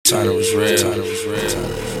Title was real.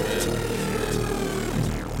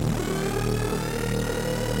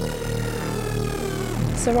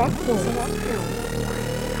 Rockpool.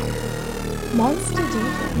 Monster D.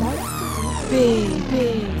 Big.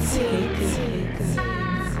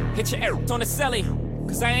 Hit your ass on the celly,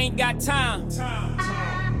 cause I ain't got time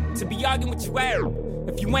to be arguing with you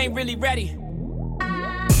if you ain't really ready.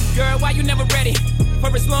 Girl, why you never ready?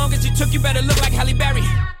 For as long as you took, you better look like Halle Berry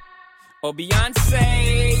or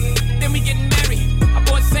Beyonce. Then we getting married. I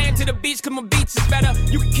bought sand to the beach, cause my beach is better.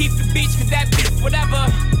 You can keep the beach, cause that beach, whatever.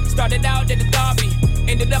 Started out at the Derby,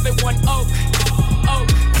 ended up at 1 Oak.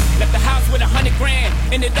 Left the house with 100 grand,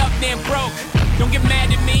 ended up then broke. Don't get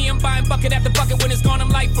mad at me, I'm buying bucket after bucket. When it's gone, I'm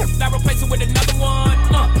like, I replace it with another one.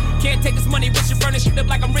 Can't take this money, rich and burn shit up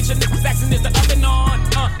like I'm rich and niggas asking is the oven on.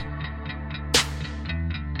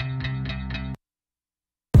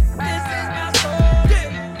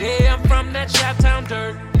 Yeah, I'm from that Chi-Town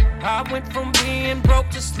dirt. I went from being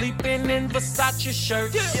broke to sleeping in Versace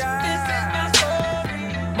shirts. This is my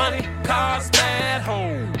story. Money, cars, bad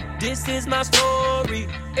home. This is my story.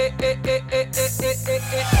 And I'm sticking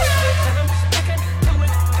to it.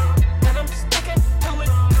 And I'm sticking to it. And I'm sticking to it.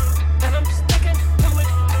 And I'm sticking to it.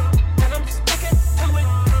 And I'm sticking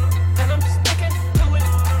to it.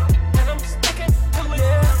 And I'm sticking to it.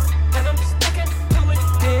 Yeah. And I'm sticking to it.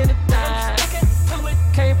 Then it died.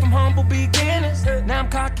 Came from humble beginnings. Now I'm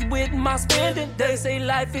cocky with my spending. They say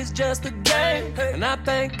life is just a game, and I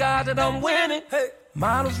thank God that I'm winning.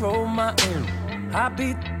 Models roll my own. I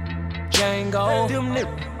beat Django. Them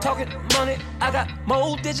niggas talking money. I got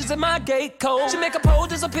more digits in my gate code. She make a pole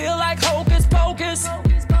disappear like hocus pocus.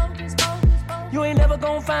 You ain't never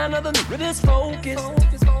gonna find another nigga this focused.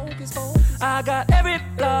 I got every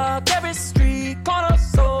block, every street corner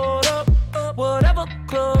sold up. Whatever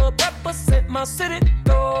club represent my city,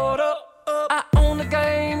 throw it up. I own the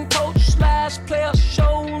game, coach / player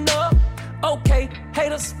shown up. Okay,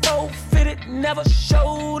 haters forfeited, never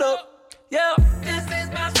showed up. Yeah, this is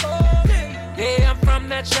my story. Yeah, I'm from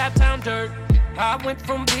that Chi-Town dirt. I went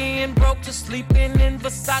from being broke to sleeping in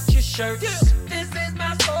Versace shirts. Yeah, this is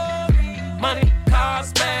my story. Money,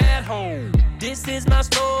 cars, bad home. This is my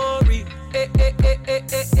story. And I'm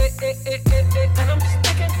sticking to it. And I'm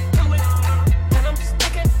sticking to it. And I'm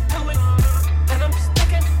sticking to it. And I'm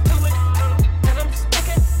sticking to it. And I'm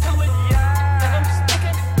sticking to it.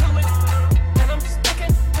 And I'm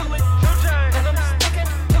sticking to it. And I'm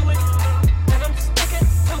sticking to it. And I'm sticking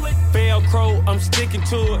to it. Velcro, I'm sticking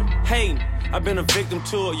to it. Hey, I've been a victim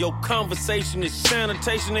to it. Your conversation is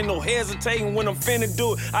sanitation. Ain't no hesitating when I'm finna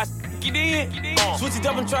do it. I get in, switch it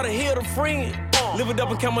up and try to hit a friend. Live it up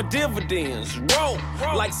and count my dividends. Roll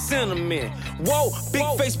like cinnamon. Whoa, big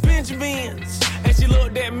face Benjamins. And she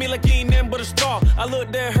looked at me like you ain't nothing but a star. I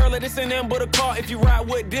looked at her like this ain't nothing but a car. If you ride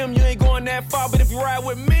with them, you ain't going that far. But if you ride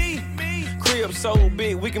with me, crib so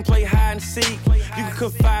big, we can play hide and seek. You can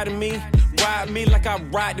confide in me, ride me like I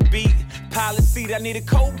ride the beat. Pilot seat, I need a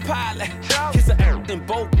co-pilot. Kiss her ass in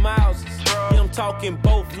both mouths. Yeah, I'm talking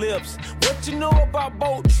both lips. What you know about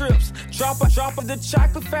boat trips? Drop of the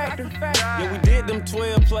chocolate factory. Yeah, we did them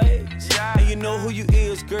 12 plays. And you know who you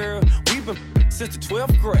is, girl. We've been since the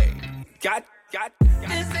 12th grade. Got.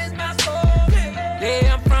 This is my story.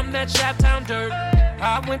 Yeah, I'm from that Chi-Town dirt.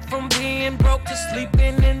 I went from being broke to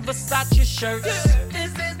sleeping in Versace shirts.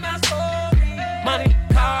 This is my story. Money,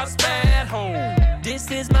 cars, bad home. This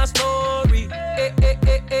is my story. And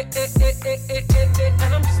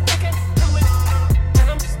I'm sticking to it. And I'm sticking to it. And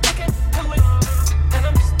I'm sticking to it. And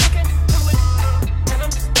I'm sticking to it. And I'm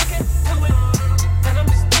sticking to it. And I'm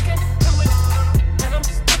sticking to it.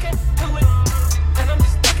 And I'm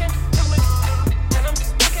sticking to it. And I'm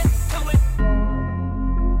sticking to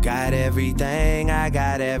it. Got everything, I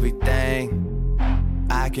got everything.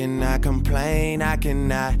 I cannot complain, I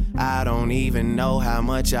don't even know how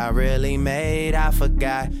much I really made. I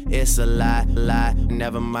forgot, it's a lot.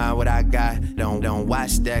 Never mind what I got, don't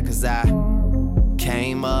watch that, cause I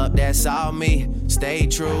came up, that's all me. Stay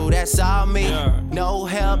true, that's all me. No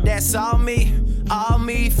help, that's all me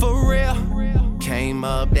for real. Came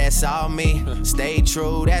up, that's all me. Stay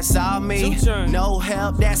true, that's all me. No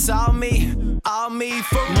help, that's all me. All me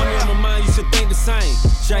for real. Money on my mind, you should think the same.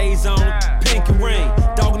 Shades on, pink and ring.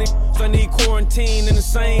 Dogging it, I need quarantine in the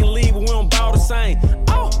same league, but we don't bow the same.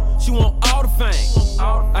 Oh, she want all the fame.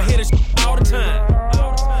 I hear this all the time.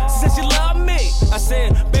 She said she love me. I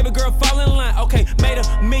said, baby girl, fall in line. Okay, made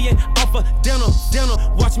 $1 million off of dinner.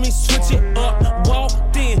 Watch me switch it up.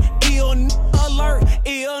 Walked in, ill alert.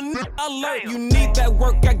 You need that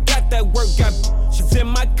work, I got that work. She's in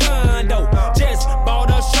my condo. Just bought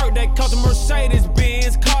a shirt that cost a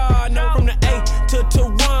Mercedes-Benz car. No, from the A to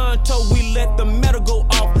Toronto. let the metal go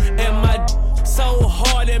off. And my so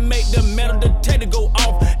hard and make the metal detector go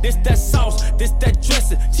off. This that sauce, this that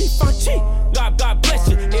dressing. Chief on cheap, God bless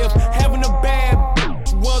you. If having a bad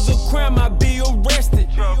was a crime, I'd be arrested.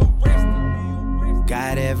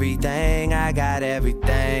 Got everything, I got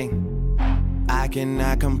everything. I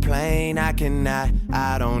cannot complain, I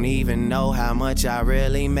don't even know how much I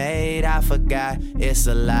really made. I forgot, it's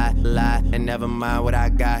a lot, and never mind what I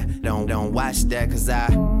got. Don't watch that, cause I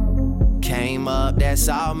came up, that's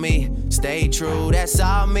all me. Stay true, that's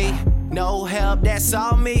all me. No help, that's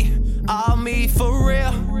all me for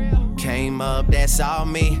real. Came up, that's all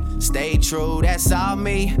me. Stay true, that's all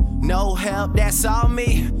me. No help, that's all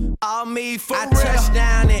me for real. I touched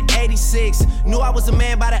down in 86. Knew I was a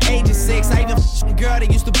man by the age of 6. I even a girl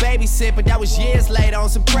that used to babysit, but that was years later on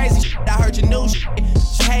some crazy shit. I heard your new shit.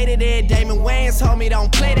 She hated it. Damon Wayans told me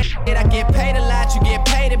don't play that shit. I get paid a lot, you get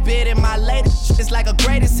paid a bit. And my latest shit is like a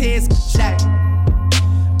greatest hits.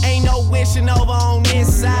 Ain't no wishing over on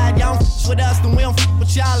this side. Y'all don't with us, then we don't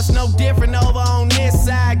with y'all. It's no different over on this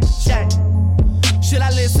side. Should I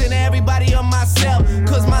listen to everybody or myself?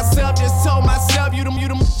 Cause myself just told myself, you the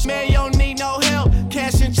man, you don't need no help.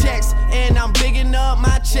 Cashing checks, and I'm bigging up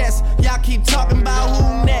my chest. Y'all keep talking about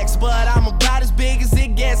who next, but I'm about as big as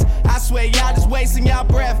it gets. I swear y'all just wasting y'all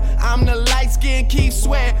breath. I'm the light skin, keep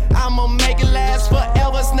swearing. I'ma make it last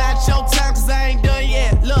forever. It's not your time, cause I ain't done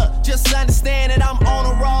yet. Look, just understand that I'm on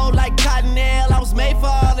a roll like Cottonelle. I was made for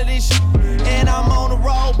all of this shit. And I'm on the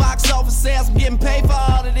road, box office sales, I'm getting paid for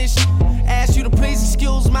all of this shit. Ask you to please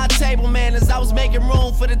excuse my table manners. I was making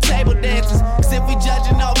room for the table dancers. Cause if we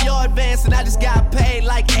judging off your advance, and I just got paid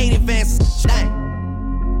like 8 advances.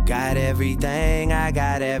 Dang. Got everything, I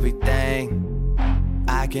got everything.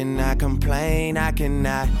 I cannot complain, I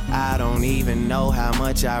don't even know how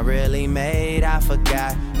much I really made. I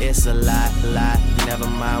forgot, it's a lot, never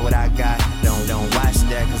mind what I got. Don't watch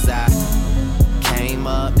that, cause I came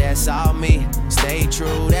up, that's all me. Stay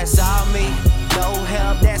true, that's all me. No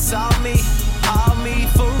help, that's all me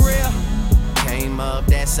for real. Came up,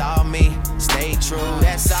 that's all me. Stay true,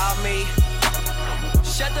 that's all me.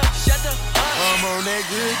 Shut up. I'm on that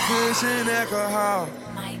good cushion alcohol.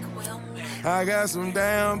 I got some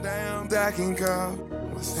damn I can call.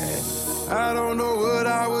 What's that? I don't know what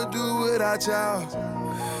I would do without y'all.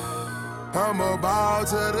 I'm a ball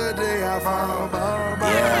to the day I fall.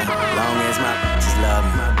 Yeah, long as my bitches love me.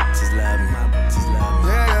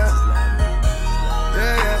 Yeah.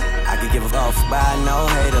 I could give a fuck by no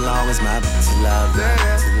hate, as long as my bitches love me.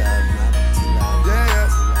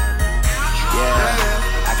 Yeah,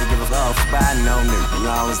 I could give a fuck by no nigga, as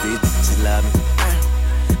long as these bitches love me.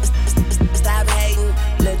 Stop hating,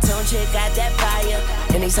 Lil' Tune chick got that fire,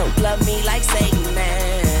 and they so love me like Satan,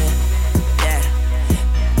 man. Yeah,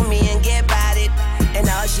 me and get about it, and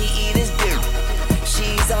all she eat is dirt.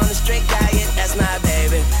 She's on a strict diet, that's my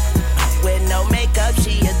baby. With no makeup,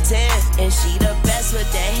 she a 10, and she the best with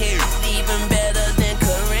that hair, even better than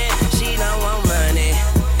Corinne. She don't want money,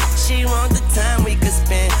 she want the time we could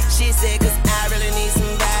spend. She said, cause I really need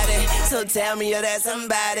somebody, so tell me you're that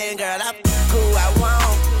somebody. Girl, I'm who I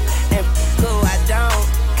want, and who I don't.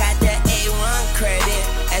 Got that A1 credit,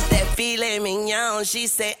 as that filet mignon. She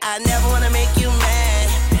say, I never wanna make you mad,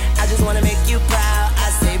 I just wanna make you proud.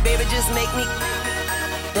 I say, baby, just make me,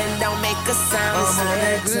 then don't make a sound. I'm on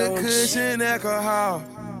that good cushion alcohol.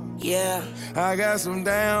 Yeah. I got some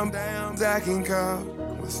damn I can call.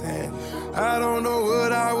 What's that? I don't know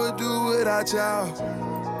what I would do without y'all.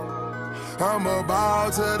 I'm a ball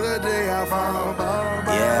to the day I fall.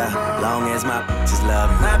 Yeah, long as my bitches love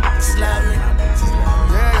me.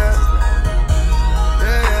 Yeah.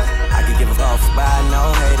 I could give a fuck by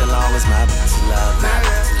no hate, as long as my bitches love me.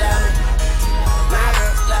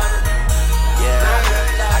 Yeah,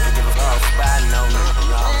 I could give a fuck by no nigga, as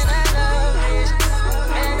long as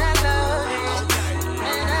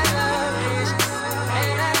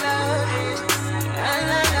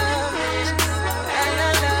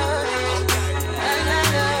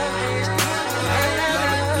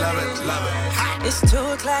It's 2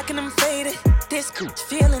 o'clock and I'm faded. This coach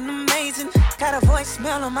feeling amazing. Got a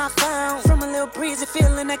voicemail on my phone from a little breezy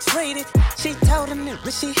feeling X-rated. She told a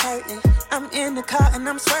nigga she hurting. I'm in the car and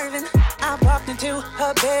I'm swerving. I walked into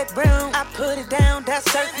her bedroom. I put it down,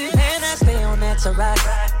 that's certain. Man, I stay on that to rock.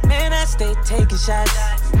 Man, I stay taking shots.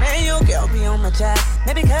 Man, your girl be on my job.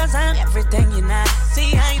 Maybe cause I'm everything you're not.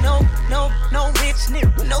 See, I ain't no rich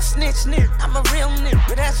nigga, no snitch nigga. I'm a real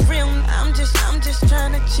nigga, that's real. I'm just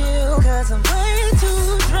trying to chill. Cause I'm way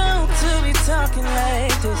too drunk to be talking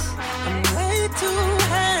like this. I'm way too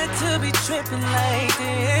high to be tripping like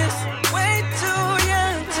this. Way too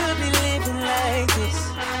young to be living like this.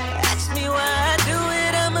 Ask me why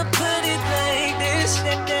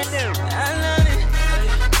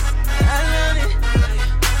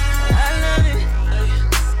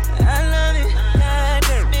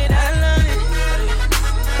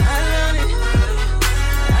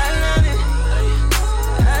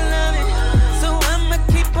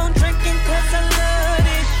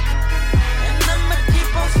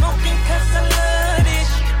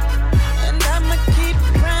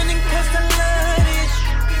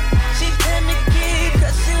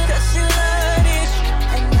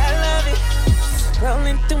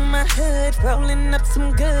rolling up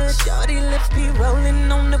some good. Shorty lips be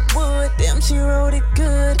rolling on the wood. Damn, she wrote it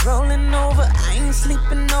good. Rolling over, I ain't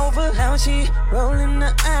sleeping over. How she rolling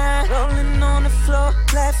the eye, rolling on the floor,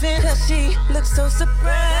 laughing 'cause she looks so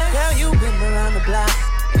surprised. Girl, you been around the block,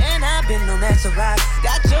 and I've been on that rock.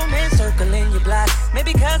 Got your man circling your block.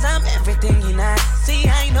 Maybe 'cause I'm everything you're not. See,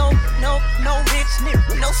 I ain't no rich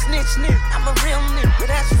nigga, no snitch nigga. I'm a real nigga,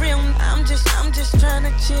 that's real. I'm just trying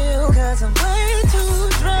to chill. 'Cause I'm way too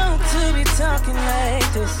drunk to be talking like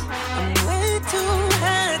this. I'm way too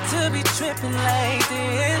high to be tripping like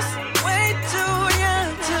this. Way too young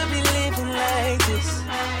to be living like this.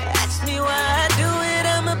 Ask me why I do it,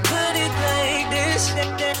 I'ma put it like this. I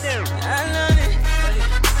love it.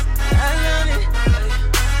 I love it.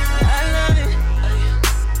 I love it.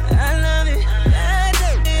 I love it. I love it.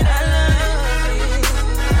 I love it.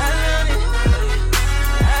 I love it.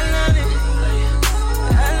 I love it.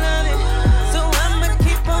 I love it. So I'ma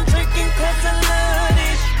keep on drinking 'cause I love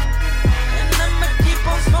it. And I'ma keep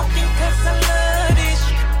on smoking 'cause I love it.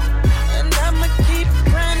 And I'ma keep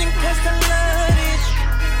grinding 'cause I love it.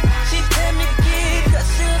 She tell me kid 'cause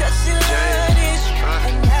she love it.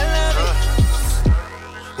 And I love it.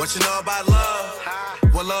 What you know about love?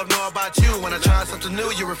 What love know about you? When I try something new,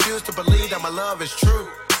 you refuse to believe that my love is true.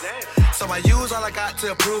 So I use all I got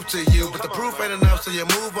to prove to you, but the proof ain't enough, so you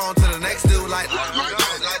move on to the next dude. Like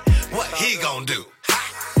what he gon' do?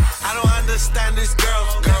 I don't understand these girls.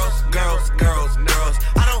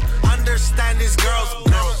 I don't understand these girls.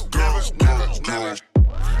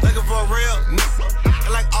 Looking for a real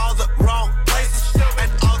nigga, like all the wrong places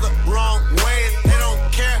and all the wrong ways. They don't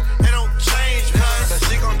care, they don't change, 'cause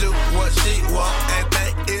she gon' do what she want and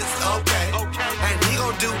think it's okay. And he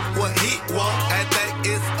gon' do what he want and think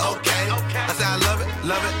it's okay. I say I love it,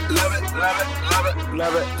 love it, love it, love it, love it,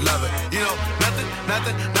 love it, love it. You know, nothing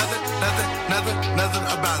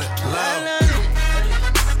about it. Love.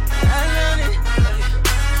 I love it. I love it.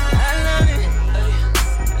 I love it.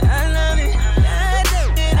 I love it.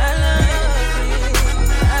 I love it.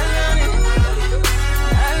 I love it.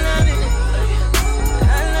 I love it.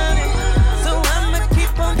 I love it. So I'ma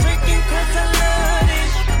keep on drinking 'cause I love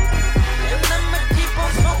it. And I'ma keep on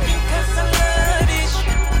smoking 'cause I love it.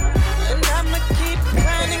 And I'ma keep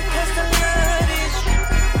grinding 'cause I love it.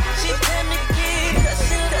 She tell me kid 'cause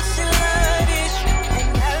she love it.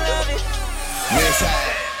 And I love it.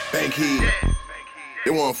 Inside, Bankhead,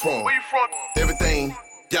 it wasn't from. Where you from? Everything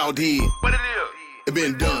y'all did, What it is? it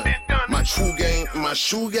been done. My true game, my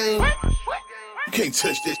shoe game, you can't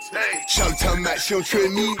touch this. Shawty talking about she don't trust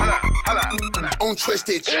me. I don't trust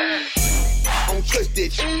it. I don't trust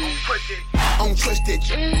it. I don't trust it.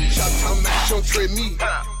 Shawty talking about she don't trust me. I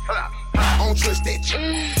don't trust it.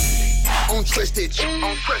 I don't trust it.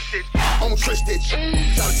 I don't trust it.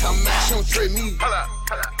 Shawty talking about she don't trust me.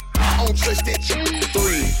 I don't trust it.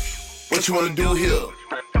 3, what you wanna do here?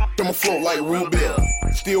 Throw my float like root beer.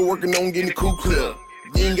 Still working on getting the cool clear.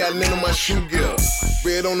 You ain't got none of my shoe gear.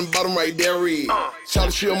 Red on the bottom right there, red.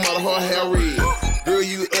 Shawty she a model, her hair red. Girl,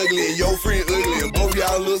 you ugly and your friend ugly, and both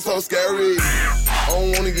y'all look so scary. I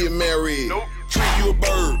don't wanna get married. Treat you a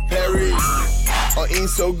bird, Harry. I ain't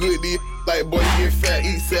so good, this like boy, you get fat,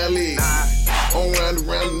 eat salad. I don't round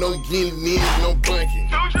around, no guinea, no bunking.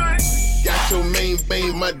 Got your main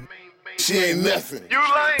bang, my she ain't nothing. You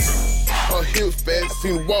lame. Her hips fast,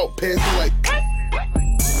 seen her walk past me like.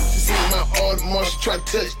 She seen my Audemars, she try to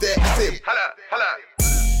touch that. I said,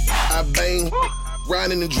 I bang,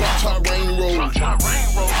 riding the drop top rain road.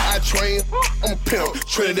 I train, I'm a pimp,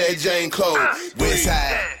 Trinidad Jane Clothes.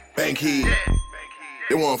 Westside, Bankhead,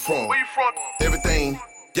 it wasn't from. Where you from? Everything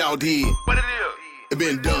y'all did, What it is? it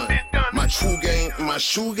been done. My true game, my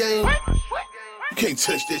shoe game, you can't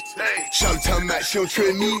touch this. Shawty talking about she don't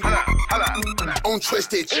trust me. I don't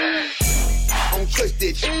trust it. I don't trust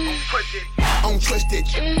it. I don't trust it.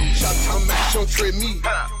 Shawty talking about she don't trust me. I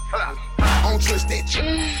don't trust it.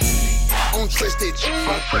 I don't trust it.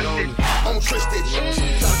 I don't trust it.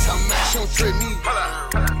 Shawty talking about she don't trust me. I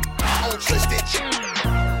don't trust it.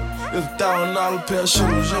 It's $1,000 pair of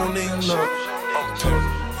shoes, you don't even know it.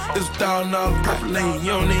 It's $1,000 purple lane,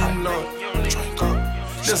 you don't even know it.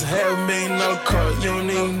 Just $500,000 car, you don't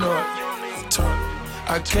even know it.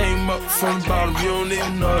 I came up from the bottom, you don't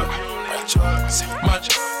even know it. My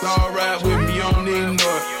all ride with me, you don't even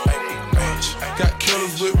know it. Got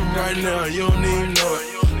killers with me right now, you don't even know it.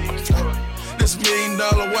 This $1 million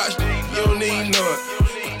watch, you don't even know it.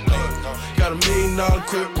 Got $1 million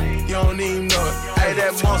clip, you don't even know it. Hey,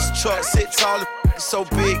 that monster truck sit tall. so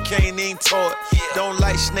big, can't even tow it. Don't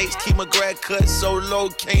like snakes, keep my grad cut so low,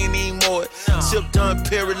 can't even mow it. Sip done,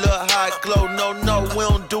 period, look high glow. No, we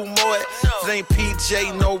don't do more it. If it ain't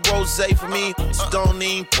PJ, no rose for me, so don't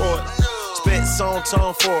even pour it. Spent song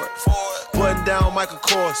tone for it. Button down Michael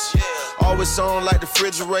Kors. Always on like the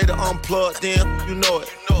refrigerator unplugged, then you know it.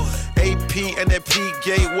 AP and that P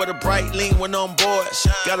gate with a bright lean when on board.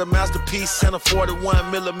 Got a masterpiece and a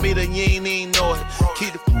 41mm, you ain't even know it.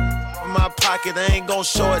 Keep the in my pocket, I ain't gon'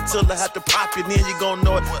 show it till I have to pop it, then you gon'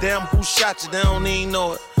 know it. Damn, who shot you? They don't even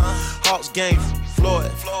know it. Hawks game,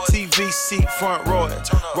 Floyd, TV seat, front row it.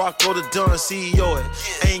 Rocco the Dunn, CEO it.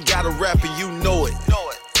 Ain't got a rapper, you know it.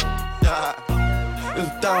 It's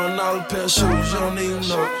 $1,000 pair of shoes, you don't even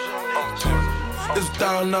know it. It's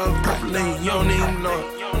 $1,000 purple lean, you don't even know it.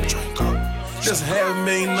 Just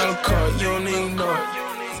 $500,000 car, you don't even know it.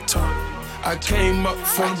 I came up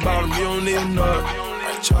from the bottom, you don't even know it.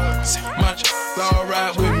 My all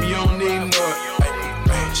ride with me, you don't even know it.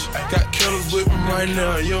 Got killers with me right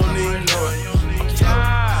now, you don't even know it.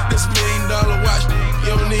 This $1 million watch,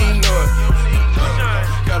 you don't even know it.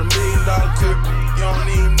 Got $1 million clip, you don't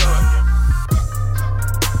even know it.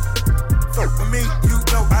 Fuck with me, you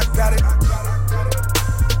know I got it.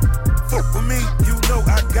 Fuck with me, you know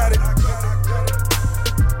I got it.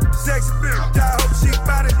 Sexy bitch, I hope she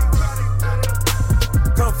bout it.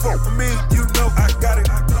 Come fuck with me, you know I got it.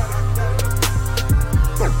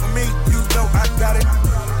 Fuck with me, you know I got it.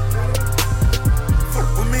 Fuck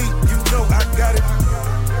with me, you know I got it.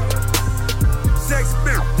 Sexy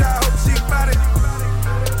bitch, I hope she bout it.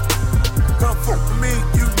 Come fuck with me,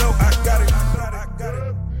 you know I got it.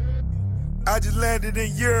 I just landed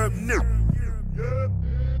in Europe, new.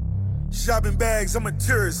 Shopping bags, I'm a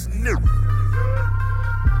tourist, new.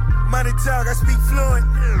 Money talk, I speak fluent,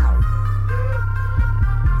 new.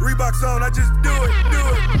 Reeboks on, I just do it.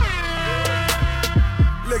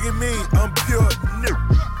 Look at me, I'm pure, new.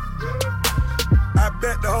 I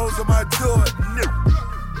bet the hoes on my door, new.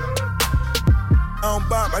 I don't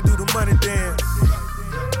bop, I do the money dance.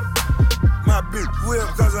 My bitch whip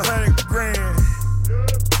cost $100,000.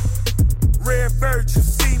 Red bird, you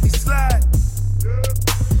see me slide.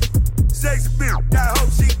 Sexy bitch, I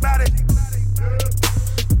hope she bout it.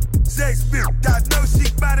 Sexy bitch, I know she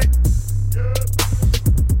bout it.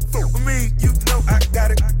 Fuck with me, you know I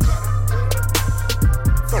got it.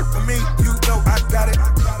 Fuck with me, you know I got it.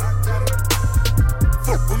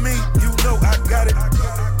 Fuck with me, you know I got it.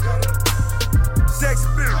 Sexy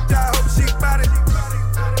bitch, I hope she bout it.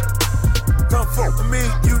 Come fuck with me,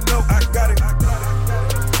 you know I got it.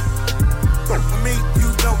 Fuck with me, you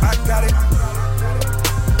know I got it.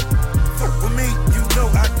 Fuck with me, you know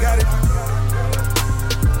I got it.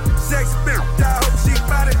 Sexy bitch, I hope she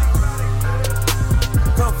bout it.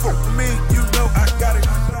 Come fuck with me, you know I got it.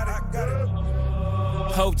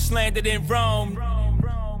 Hoach landed in Rome.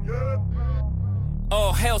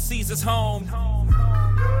 All hell Caesar's home.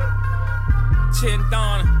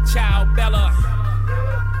 Chindan, Ciao Bella.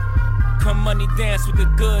 Come money dance with the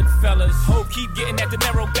good fellas. Hope keep getting that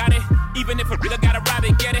dinero, got it. Even if a nigga gotta rob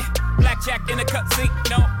it, get it. Blackjack in the cutscene,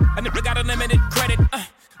 no. A nigga got unlimited credit,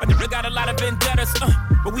 A nigga got a lot of vendettas,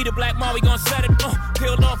 But we the black mall, we gon' set it,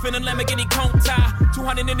 Peeled off in a Lamborghini cone tie.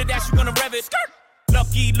 200 in the dash, you gonna rev it. Skirt.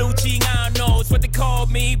 Lucky Luciano, it's what they call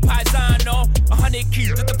me, Paisano. 100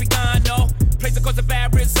 keys at the piano. Place across the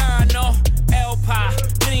Verrazano. El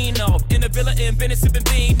Padrino. In the villa in Venice, sipping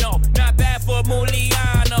vino. Not bad for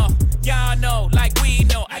Muliano. Y'all know, like we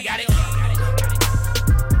know, I got it.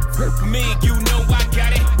 Me, you know I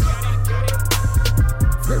got it.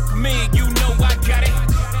 Me, you know I got it.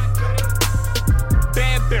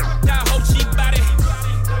 Bad bitch, I hope she bout it.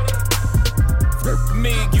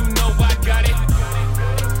 Me, you know I got it.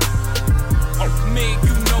 Me,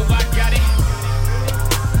 you know I got it.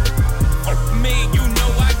 Me, you know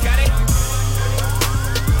I got it.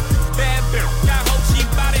 Bad bitch, I hope she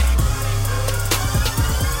bout it.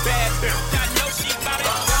 Bad bitch, I know she bout it.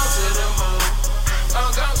 I'm gone to the moon. I'm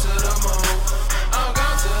gone to the moon. I'm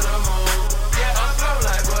gone to the moon. Yeah, I float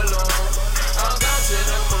like balloon. I'm gone to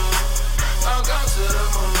the moon. I'm gone to the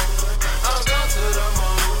moon. I'm gone to the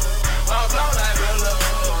moon. I'm float like balloon.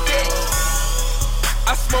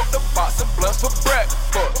 I smoked a box of blunts for breakfast.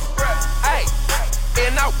 Ayy,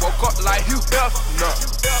 and I woke up like Hugh Hefner.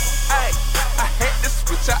 Ayy, I had to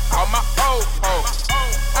switch out all my old hoes.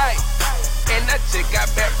 Ayy, and that chick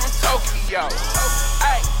got back from Tokyo.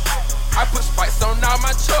 Ayy, I put spice on all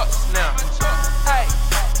my trucks now. Ayy,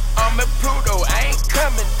 I'm in Pluto, I ain't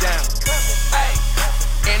coming down. Ayy,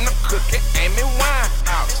 and I'm cooking Amy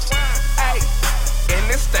Winehouse. Ayy, and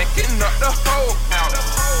it's stinking up the whole house.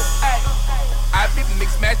 Ayy, I be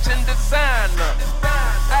mix matching designer.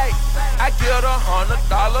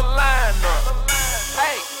 $100 lineup.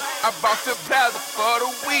 Hey, I bought the plaza for the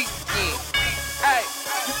weekend. Hey,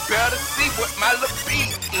 you better see what my little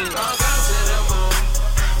beat is. I'm going to the moon.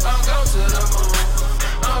 I'm going to the moon.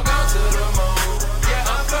 I'm going to the moon. Yeah,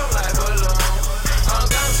 I'm flow like balloon. I'm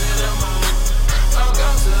going to the moon. I'm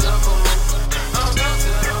going to the moon. I'm going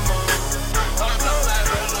to the moon. I'm flow like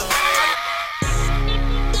balloon.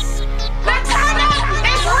 The TurnUP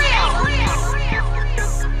is real.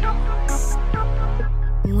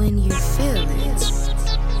 When you feel it,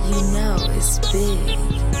 you know it's big.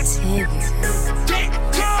 Tigger.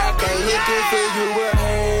 I can't look for you with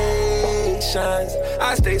Haitians.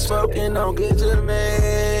 I stay smoking on good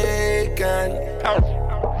Jamaican.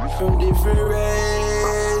 From different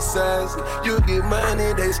races, you get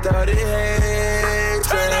money, they started hating.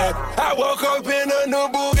 I woke up in a new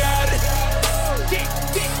Bugatti.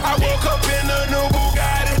 I woke up in a new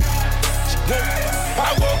Bugatti.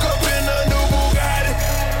 I woke up in a new Bugatti.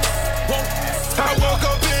 I woke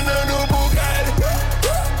up in a new Bugatti.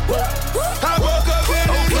 I woke up in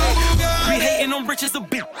a new Bugatti. Be hating on rich as a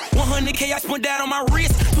bitch. 100K I spent that on my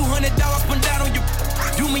wrist. $200 spent that on your.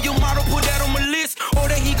 Do me your model, put that on my list. Or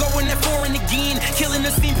that he going that foreign again. Killing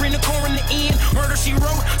the scene, bring the core in the end. Murder she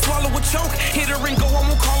wrote, swallow a choke. Hit her and go, I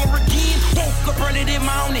won't call her again. Woke up, run it in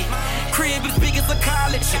mountain. Crib as big as a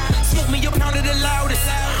college. Smoke me a pound of the loudest.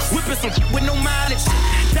 Whipping some with no mileage.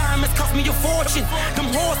 Diamonds cost me a fortune.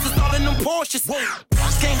 Them horses all in them Porsches.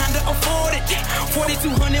 Can't handle afford it.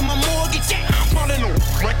 4,200 my mortgage. Falling on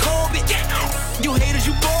my Corbett. You haters,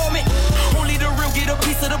 you bore me. Only the real get a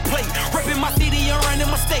piece of the plate. Reppin' my city and running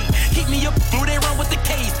my state. Keep me up through they run with the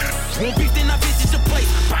case. Won't beef, then I visit your place.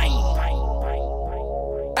 Bang.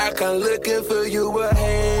 I come looking for you with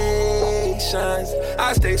Haitians.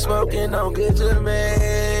 I stay smoking on good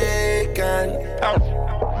Jamaican.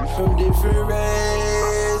 From different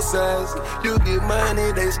races, you get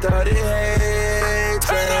money, they started hating.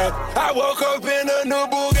 I woke up in a new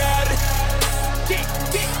Bugatti.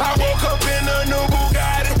 I woke up in a new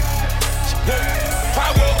Bugatti. I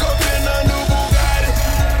woke up in a new Bugatti.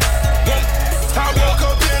 I woke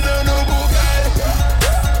up in a new Bugatti.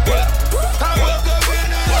 I woke up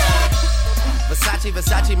in a new Versace,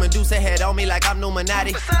 Versace, Medusa head on me like I'm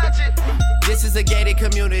Illuminati. This is a gated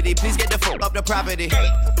community, please get the fuck up the property.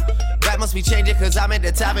 Rap must be changing cause I'm at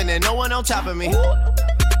the top and there's no one on top of me.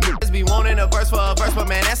 Niggas be wanting a verse for a verse, but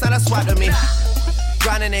man, that's not a swap to me.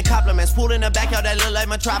 Grinding in compliments, pool in the backyard that look like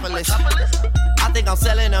Metropolis. I think I'm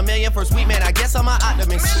selling $1 million for sweet man, I guess I'm an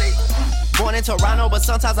optimist. Born in Toronto, but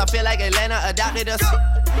sometimes I feel like Atlanta adopted us.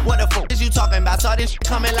 What the fuck is you talking about? Saw this shit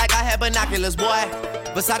coming like I had binoculars, boy.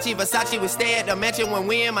 Versace, Versace, we stay at the mansion when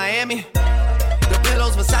we in Miami. The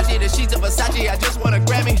pillows, Versace, the sheets of Versace, I just want a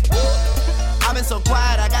Grammy. I've been so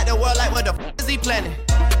quiet, I got the world like, what the fuck is he planning?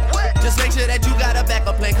 Just make sure that you got a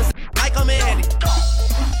backup plan, cause might come in handy.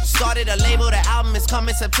 Started a label, the album is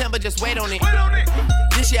coming September, just wait on it.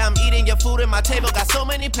 This year I'm eating your food and my table got so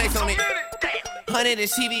many plates on it. 100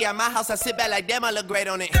 inch TV at my house, I sit back like damn, I look great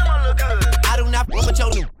on it. I do not fuck with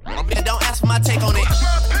your new, and don't ask for my take on it.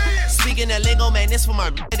 Speaking of lingo, man, this for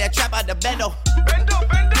my that trap out the bendo.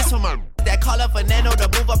 This for my that call up Fernando to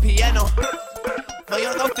move a piano. For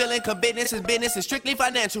your no feeling, cause business is business, it's strictly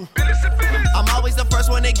financial. I'm always the first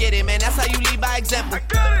one to get it, man, that's how you lead by example.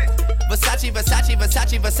 Versace, Versace,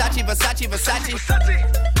 Versace, Versace, Versace, Versace.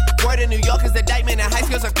 Word in New York is the indictment and high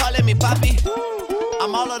schools are calling me Poppy.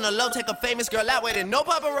 I'm all on the low, take a famous girl out with it, no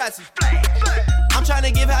paparazzi. I'm trying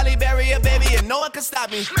to give Halle Berry a baby and no one can stop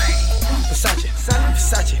me. Versace,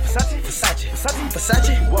 Versace, Versace, Versace, Versace,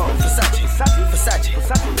 Versace, whoa, Versace, Versace, Versace,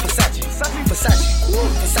 Versace, Versace, Versace,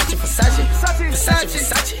 Versace, Versace,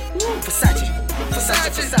 Versace, Versace,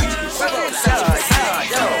 Versace,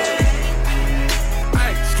 Versace, yo.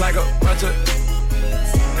 It's like a bunch of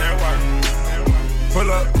pull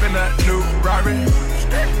up in that new Rari.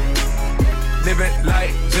 Living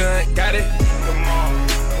like John got it.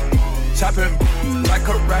 Chopping like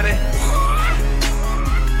karate.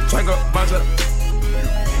 Drink a bunch of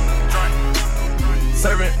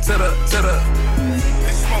serving to the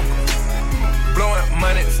blowing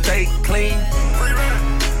money, stay clean.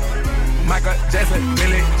 Michael Jackson,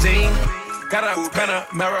 Billie Jean. Got a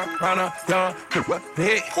Panamera, Rana, young,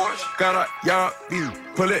 hit. Got a young,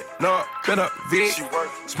 pull it up in a V.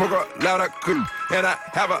 Smoke a lot of cool, and I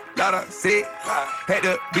have a lot of sick. Had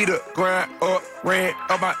to beat the grind or ran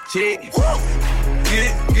up my check.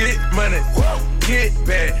 Get money, get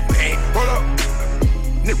bad, man. Hold up,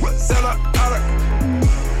 nigga, sell a order.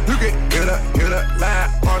 You can hit a line,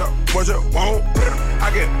 order. what you want. I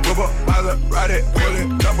can whip up, ride it, pull it,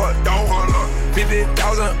 jump up, don't hold up.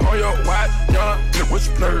 50,000 on your watch, young, what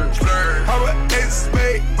you splurge? How about ace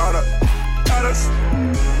spade, all the dollars?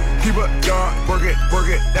 Keep it young, work it,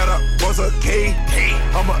 that up, what's a K?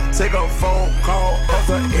 I'ma take a phone call,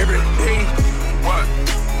 hustle every day. What?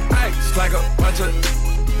 Ice like a bunch of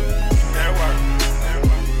that work.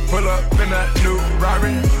 Pull up in a new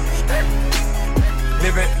Rari.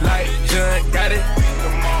 Living like John got it.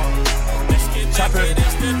 Chopping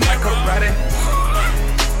like a karate.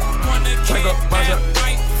 Take a bunch of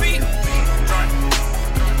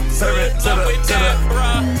serve it to the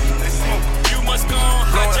You must go on,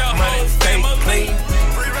 hide your whole family.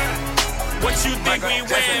 What you think we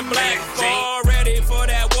wearing black for? Ready for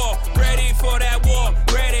that war, ready for that war,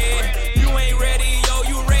 ready. You ain't ready, yo,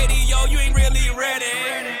 you ain't really ready.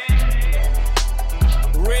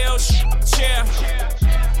 Real chair.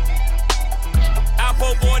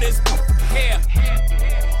 Alpo boy this hair.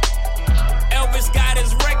 Elvis got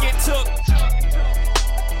his record took.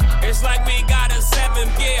 It's like we got a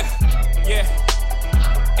 7th gear, yeah.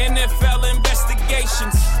 NFL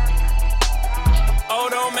investigations. Oh,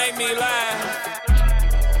 don't make me lie.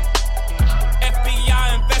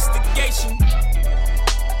 FBI investigation.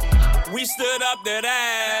 We stood up to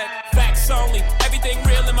that. Facts only. Everything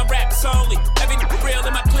real in my raps only. Everything real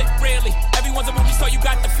in my clip, really. Everyone's a movie star, you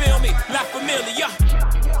got to feel me. La Familia.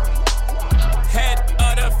 Head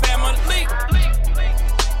of the family.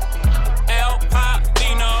 El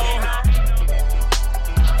Padrino.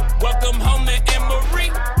 Welcome home to Emory.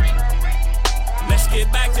 Let's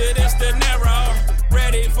get back to this dinero.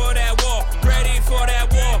 Ready for that war, ready for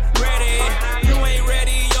that war, ready. You ain't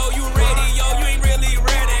ready, yo, you ain't really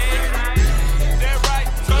ready. That right,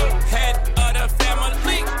 so head of the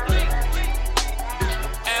family.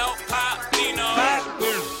 El Padrino.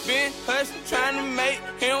 Been hustling, trying to make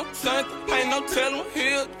him something. Ain't no telling what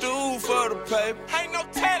he'll do for the paper. Ain't no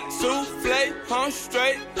telling. Souffle, I'm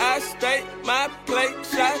straight, I stay, my plate,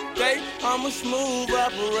 shot day. I'm a smooth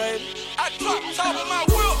operator. I drop top of my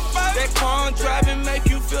wheel, baby. That car driving make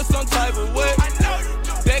you feel some type of way. I know you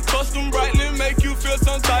do. That custom brightly make you feel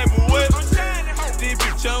some type of way. I'm shining home. This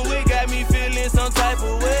bitch on we got me feeling some type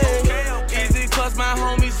of way. Okay. Easy cause my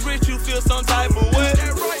homies rich, you feel some type of way.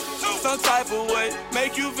 Some type of way,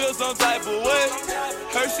 make you feel some type of way.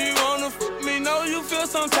 Her she wanna me, know you feel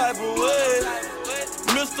some type of way.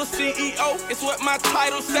 Mr. CEO, it's what my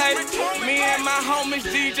title say. Me and my homies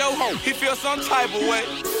DJ Ho, he feel some type of way.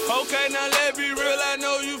 Okay, now let me real, I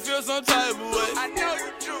know you feel some type of way. I know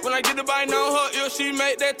you do. When I get the bite on her ear, she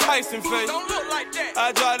make that Tyson face. Don't look like that.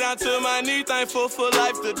 I drop down to my knee, thankful for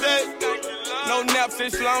life today. No naps,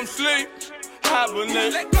 it's long sleep.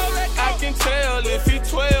 Hibernate. I can tell if he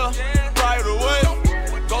 12 right away.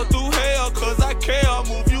 Go through hell, cause I care,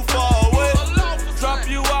 move you far away. Drop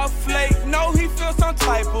you off late, know he feel some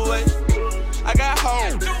type of way. I got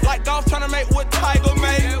home, like golf tryna make what Tiger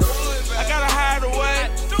made. I gotta hide away,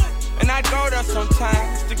 and I go there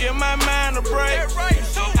sometimes to give my mind a break.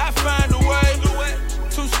 I find a way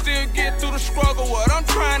to still get through the struggle, what I'm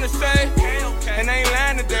trying to say. And I ain't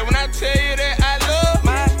lying today when I tell you that I love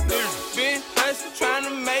my nigga. Been hustling, trying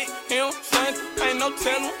to make him something. Ain't no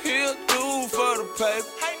telling what he'll do for the paper.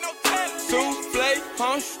 Ain't no telling. Souffle,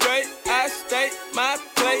 I'm straight, I stay, my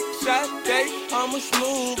plate, shot day. I'm a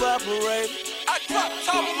smooth operator. I drop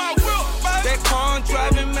top of my wheel, baby. That car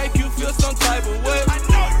driving make you feel some type of way. I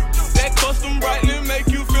know you do. That custom brightly make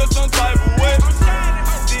you feel some type of way.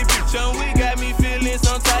 This bitch on we got me feeling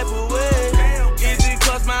some type of way. Easy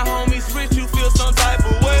cause my homies rich, you feel some type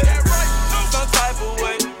of way. Some type of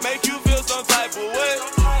way, make you feel some type of way.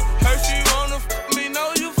 Her she wanna me,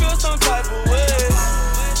 know you feel some type of way.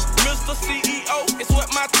 Mr. CEO, it's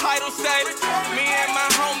what my title say. Me and my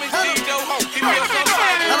homies DJ Ho, he feel some type of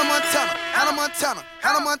way. Hannah Montana,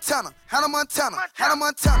 Hannah Montana, Hannah Montana, Hannah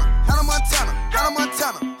Montana, Hannah Montana, Hannah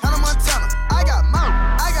Montana, Hannah Montana. I got mouth,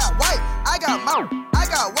 I got white, I got mouth, I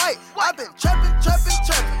got white. I've been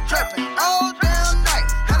trapping all damn night.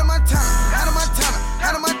 Hannah Montana, Hannah Montana,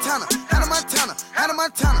 Hannah Montana, Hannah Montana, Hannah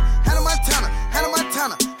Montana, Hannah Montana, Hannah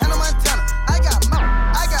Montana, Hannah Montana. I got mouth,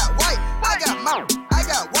 I got white, I got mouth, I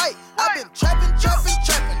got white. I've been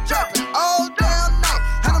trapping all damn night.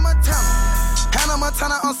 Hannah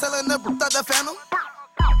Montana on selling the phantom.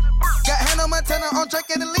 Got Hannah Montana on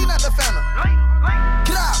drinking the lean out the phantom.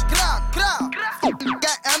 Get out.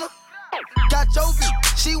 Got Anna, got Jovi,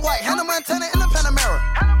 she white. Hannah Montana in the Panamera.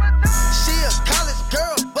 She a college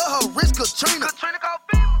girl, but her wrist Katrina.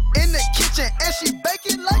 In the kitchen and she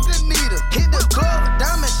baking like Anita. Hit the club,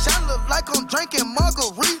 diamond shine look like I'm drinking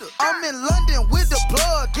margarita. I'm in London with the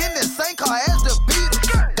plug, in the same car as the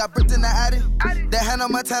Beatles. Got bricked in the Addy. That Hannah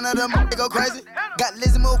Montana, the they go crazy. Got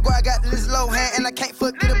Lizzie McGuire, got Liz Lohan, and I can't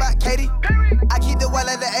forget about Katie. I keep the white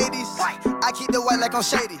like the 80s. I keep the white like I'm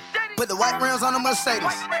shady. Put the white rims on the Mercedes.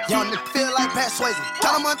 Young nigga feel like Pat Swayze.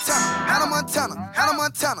 Hannah Montana, Hannah Montana, Hannah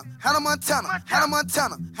Montana, Hannah Montana, Hannah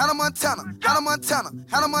Montana, Hannah Montana, Hannah Montana,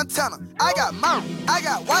 Hannah Montana. I got mouth, I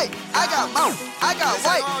got white, I got mouth, I got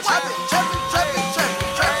white. I've been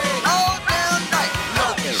trapping all damn night.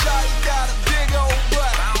 Look, Shawty got a big old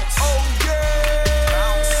butt. Oh yeah.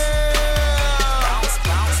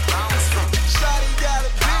 Shawty got a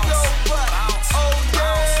big old butt. Oh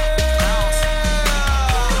yeah.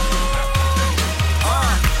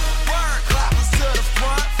 Clappers to the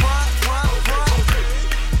front.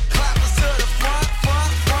 Clappers to the front.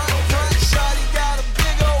 Shawty got a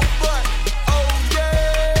big old butt. Oh yeah.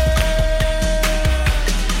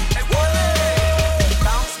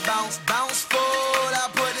 Bounce, bounce, bounce forward. I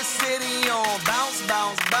put the city on. Bounce,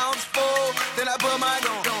 bounce, bounce forward. Then I put my on.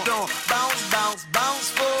 Bounce, bounce, bounce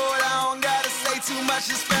forward. I don't gotta say too much.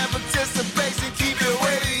 Just fan participation. Keep it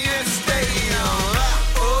waiting in the stadium.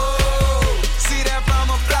 Oh, see that from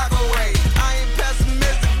a block away. I ain't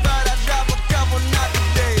pessimistic, but I drop a couple not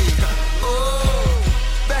today. Oh,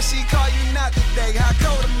 bet she call you not today. How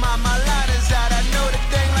cold am I? My line is out. I know the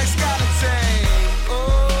thing like skeleton.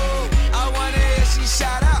 Oh, I wonder if she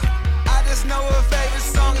shout out. I just know her favorite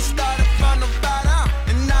song is started from the bottom.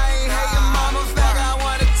 And I ain't hating mama. Fact, I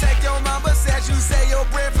wanna take your mama. Said you say your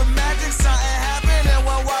bread for magic. Something happened and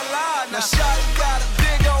one voila. Now Shawty got a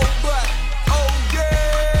big old butt. Oh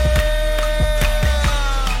yeah.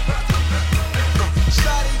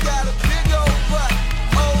 Shawty got a big old butt.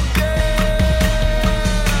 Oh yeah.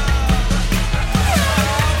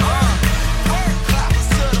 Clappers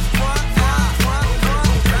to the front.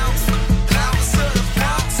 Clappers to the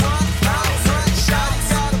front. Shawty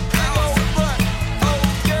got a big old butt. Oh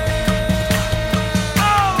yeah.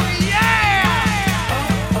 Oh yeah.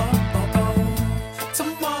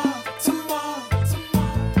 Tomorrow.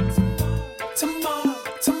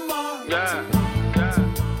 Yeah.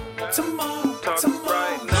 Tomorrow. Talk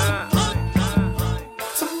right now.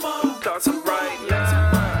 Tomorrow. Talk right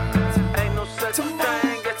now. Ain't no such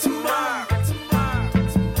thing as tomorrow.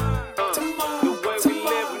 The way we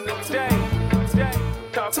living today.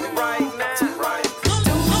 Talk right now.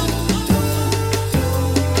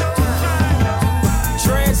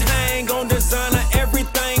 Dreads hang on designer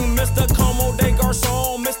everything. Mr. Como de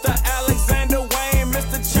Garçon, Mr. Alexander Wayne,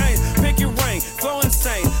 Mr. Chains, Pinky Ring, flow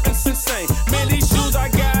insane, it's insane. Man, these shoes I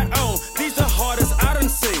got on, these the hardest I done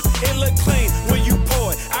seen. It look clean when you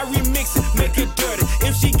pour it. I remix it, make it dirty.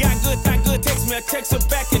 If she got good, text me. I text her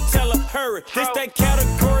back and tell her hurry. This that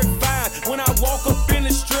category 5 when I walk up in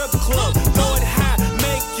the strip club. Throw it high,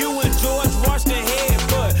 make you and George wash their head.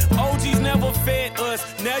 But OGs never fed us.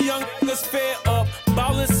 Now young niggas fed up.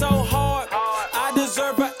 Ballin' so hard, I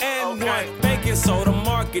deserve an and one. Baking soda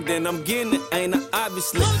market, and I'm getting it, ain't I?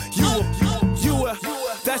 Obviously, you a,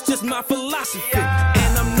 that's just my philosophy.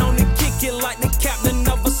 And I'm known to kick it like the captain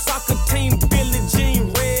of a soccer team. Billie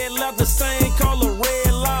Jean, red leather, same color,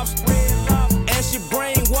 red lobster. And she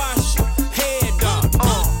brainwash you, head dog.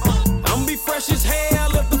 I'm be fresh as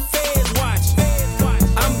hell if the feds watch.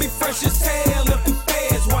 I'm be fresh as hell if the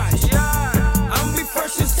feds watch. I'm be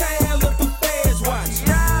fresh as hell if the feds watch.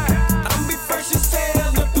 I'm be fresh as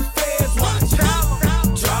hell if the feds watch.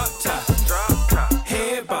 Drop top,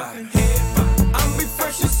 head bop. I'm be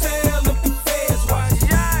fresh as hell if the feds watch.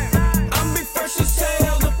 I'm be fresh as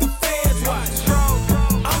hell if the feds watch.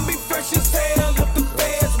 I'm be fresh as hell if the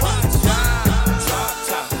feds watch. Drop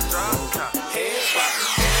top, head bop.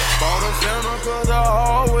 Bought a Phantom 'cause I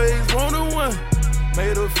always wanted one.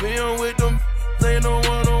 Made a film with them, ain't no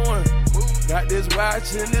one-on-one. Got this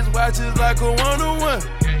watch and this watch is like a one-on-one.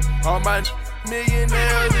 All my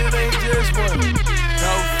millionaires, it ain't just one.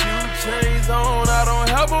 Got a few chains on, I don't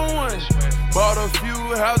have a one. Bought a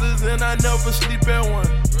few houses and I never sleep at one.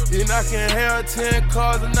 And I can have 10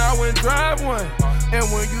 cars and I wouldn't drive one. And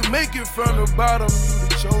when you make it from the bottom, you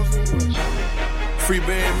the chosen one. Free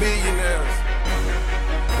band millionaires.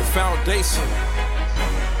 The foundation.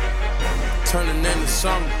 Turning into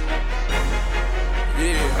something.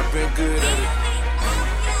 Yeah, I've been good at it.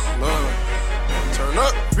 Love. Turn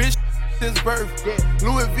up. Rich since birth,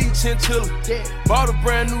 Louis V chinchilla. Bought a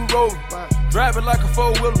brand new Rover, drive it like a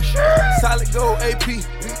 4-wheeler. Solid gold AP,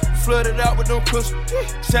 flooded out with them crystals.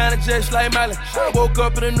 Shining just like Miley. I woke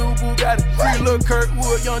up in a new Bugatti. Free little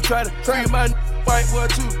Kirkwood, young Trotter. Free my white boy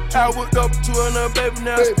too. I woke up to another baby,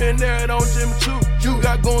 now I spend there on Jimmy Choo. You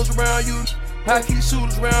got guns around you, I keep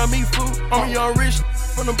shooters around me, fool. I'm young rich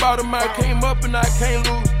from the bottom, I came up and I can't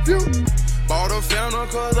lose. Bought a fountain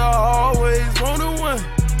cause I always wanted one.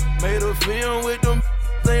 Made a film with them,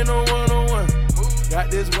 ain't no one-on-one.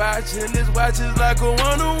 Got this watch and this watch is like a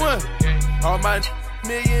one-on-one. All my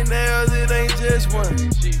millionaires, it ain't just one.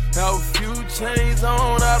 Have a few chains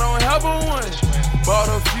on, I don't have a one. Bought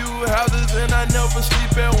a few houses and I never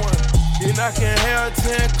sleep at one. And I can have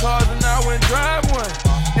 10 cars and I wouldn't drive one.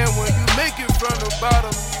 And when you make it from the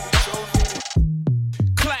bottom,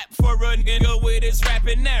 clap for a nigga with his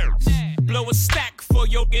rapping nerves. Blow a stack for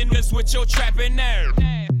your niggas with your trapping nerve.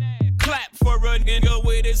 Clap for a nigga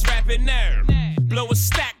with his rapping nerve. Blow a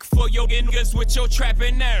stack for your niggas with your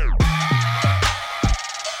trapping nerve.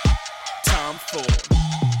 Time for.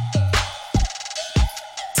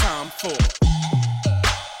 Time for.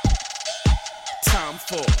 Time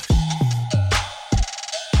for.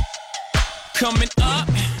 Coming up,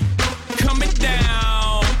 coming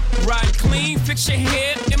down. Ride clean, fix your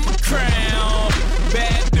hair in my crown.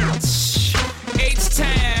 Bad bitch,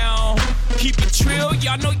 H-Town. Keep it trill,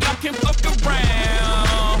 y'all know y'all can fuck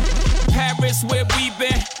around. Paris where we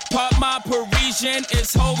been, pop my Parisian.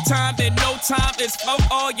 It's whole time, then no time. It's smoke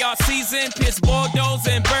all y'all season. Piss Bordeaux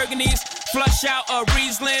and Burgundies. Flush out a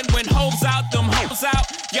Riesling. When hoes out, them hoes out.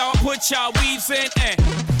 Y'all put y'all weaves in and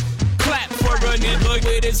clap for a nigga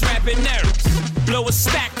with his rapping nerves. Blow a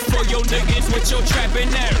stack for your niggas with your trapping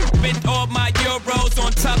nerve. Spent all my euros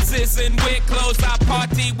on tuxes and weird clothes. I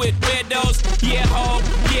party with widows. Yeah, ho,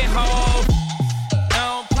 yeah, ho. I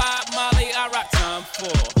don't pop Molly, I rock time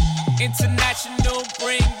for. International,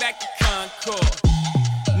 bring back the Concord.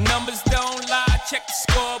 Numbers don't lie, check the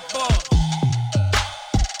scoreboard.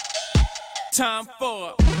 Time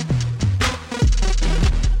for.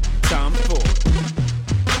 Time for.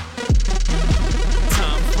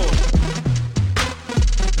 Time for.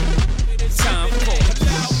 Time for.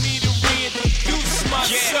 Allow me to reintroduce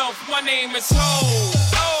myself. Yeah. My name is Ho.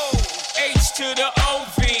 H to the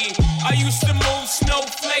O-V. I used to move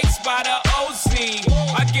snowflakes by the OZ.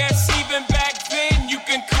 I guess even back then you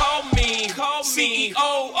can call me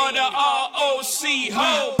CEO of the ROC.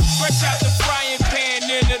 Ho. Fresh out the frying pan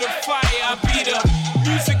into the fire. I be the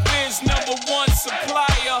music biz #1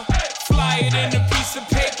 supplier. Fly it in a piece of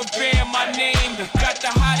paper bearing my name. Got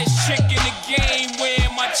the hottest chick in the game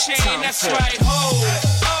wearing my chain. That's right, ho.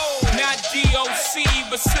 Not DOC,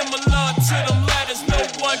 but similar to them letters. No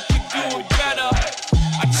one could do it better.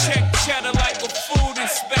 I check cheddar like a food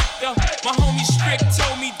inspector. My homie Strick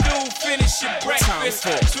told me, dude, finish your breakfast.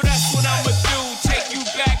 So that's what I'ma do. Take you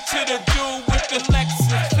back to the dude with the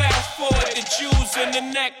Lexus. Fast forward the jewels and the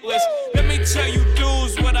necklace. Let me tell you,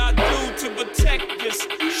 dudes, what I do to protect this.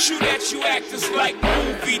 Shoot at you actors like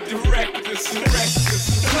movie directors.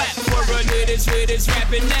 Clap for a niggas with his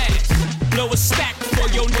rapping ass. Blow a stack for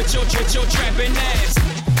your trapping ass.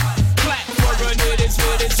 Clap for a niggas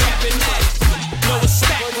with his rapping ass. Blow a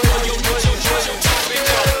stack for your trapping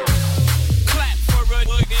ass. Clap for a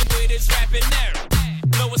nigga with his rapping ass.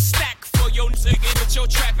 Blow a stack for your nigga with your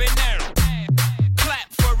trapping ass. Clap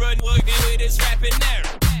for a nigga with his rapping ass.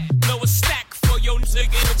 Blow a stack for your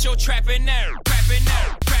nigga with your trapping ass. Trapping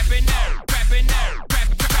ass,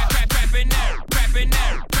 trapping ass, trapping ass, trapping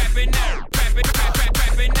ass, trapping ass, trapping ass, trapping ass,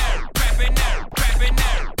 trapping ass, trapping ass,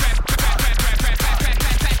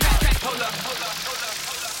 trapping ass. Hold up, hold up, hold up.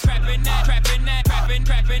 Trapping ass, trapping ass, trapping,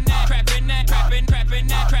 trapping ass, trapping ass, trapping,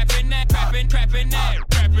 trapping ass, trapping ass, trapping, trapping ass,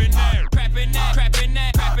 trapping ass, trapping ass, trapping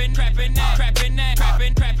ass, trapping, trapping ass, trapping ass,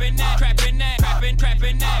 trapping, trapping ass, trapping ass, trapping, trapping ass, trapping ass, trapping ass, trapping ass, trapping,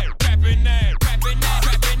 trapping ass, trapping ass, trapping, trapping ass, trapping ass,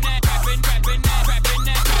 trapping,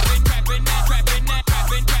 trapping ass,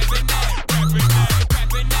 trapping ass, trapping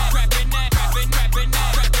ass, trapping ass, trapping, trapping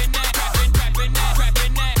ass, trapping ass, trapping, trapping ass,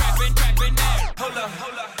 trapping ass, trapping, trapping ass. Hold up,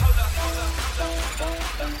 hold up, hold up, hold up.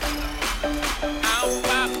 Ow,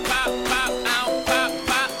 pop, pop, pop, ow, pop,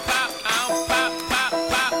 pop, pop, ow, pop, pop,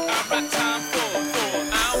 pop. I rock time for,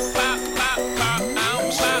 ow, pop, pop, pop, ow,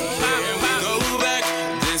 pop, pop, pop. Go back,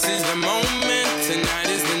 this is the moment, tonight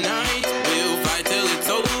is the night. We'll fight till it's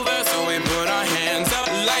over, so we put our hands up.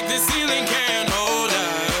 Like the ceiling can't hold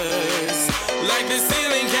us, like the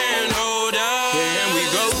ceiling can't hold us. And we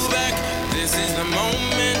go back, this is the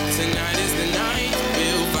moment, tonight is the night.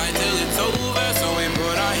 We'll fight till it's over, so we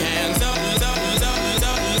put our hands up.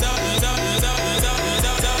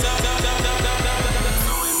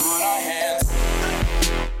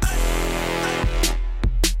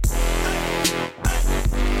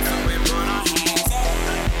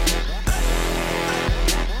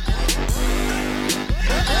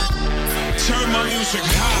 Turn my music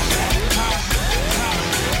high.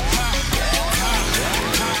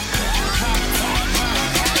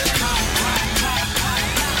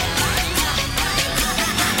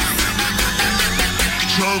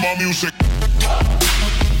 Turn my music.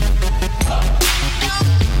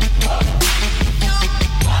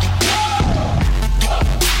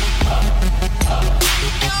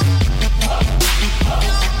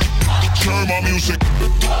 music.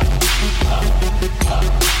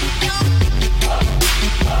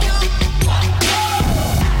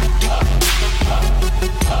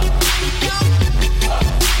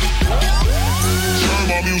 Turn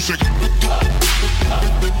my music.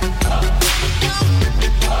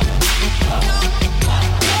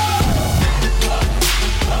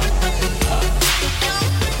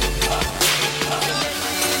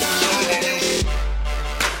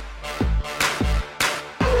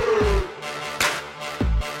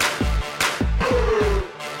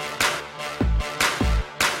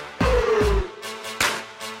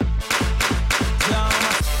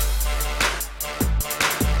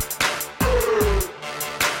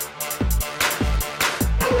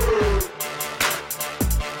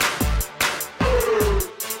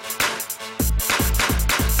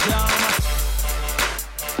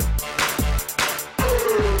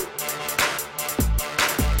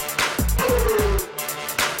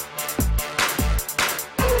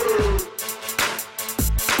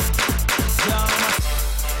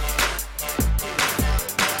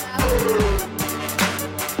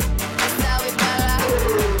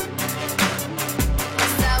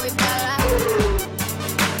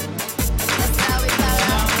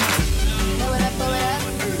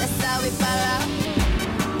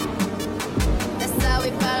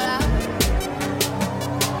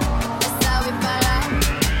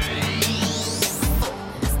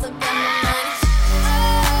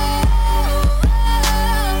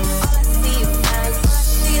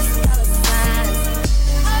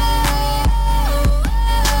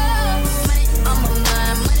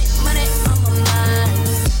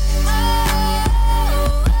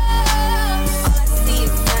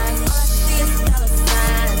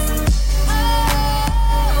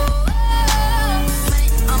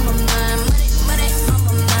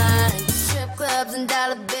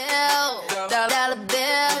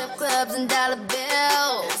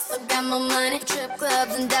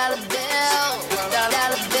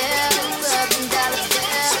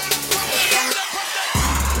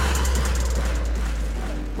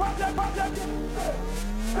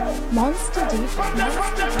 Monster Deep.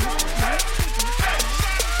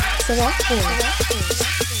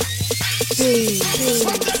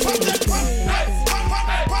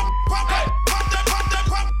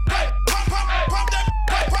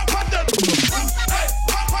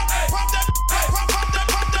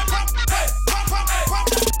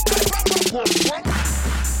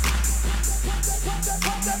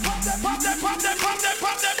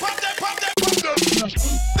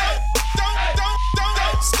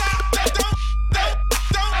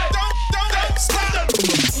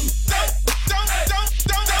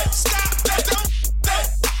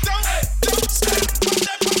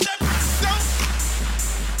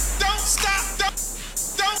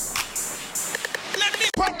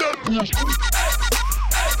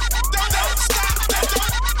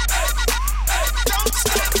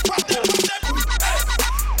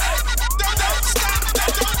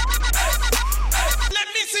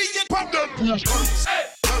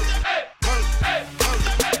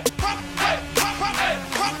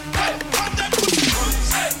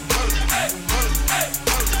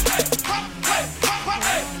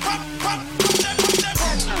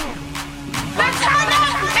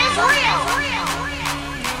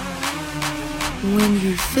 When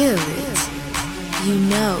you feel it, you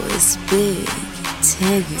know it's big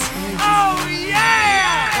Tigger. Oh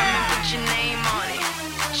yeah! Come and put your name on it.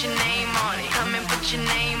 Put your name on it. Come and put your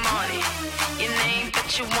name on it. Your name,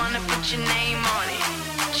 but you wanna put your name on it.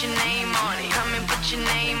 Put your name on it. Come and put your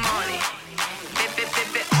name on it.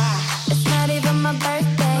 It's not even my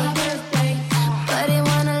birthday, but I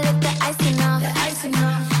wanna lick the icing off.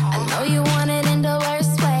 I know you want it in the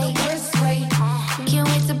worst way. Can't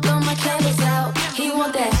wait to blow my candles out. He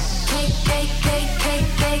want that cake, cake, cake, cake,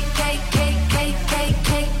 cake, cake, cake, cake, cake,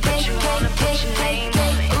 cake, cake, cake, cake,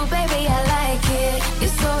 cake. Ooh, baby, I like it.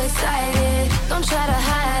 You're so excited. Don't try to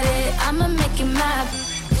hide it. I'ma make it my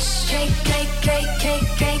cake, cake, cake, cake,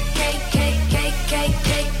 cake, cake, cake, cake, cake,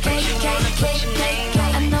 cake, cake, cake, cake,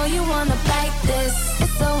 cake. I know you wanna bite this.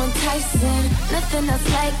 It's so enticing. Nothing else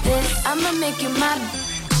like this. I'ma make it my.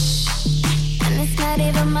 And it's not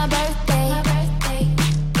even my birthday.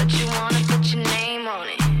 But you wanna put your name on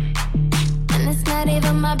it. And it's not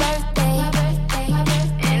even my birthday.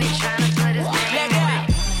 And he's trying to put his name on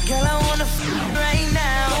it. Girl, I wanna right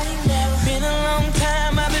now. Been a long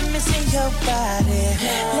time, I've been missing your body.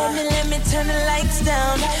 Let me turn the lights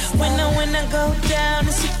down. When I go down,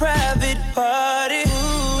 it's a private party.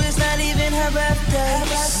 Ooh, it's not even her birthday.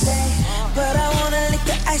 But I wanna lick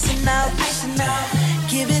the icing out.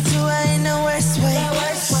 Give it to her in the worst way.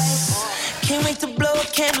 Can't wait wait to blow her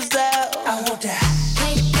candles out. I want that.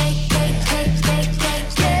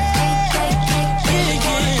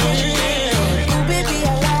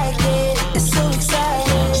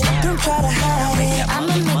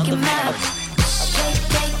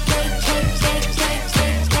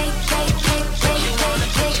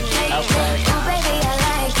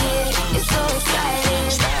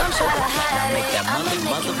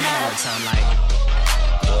 Sound like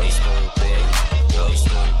go stupid, go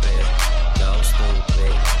stupid, go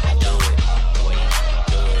stupid. Do it, wait,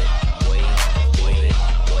 do it, wait, do it,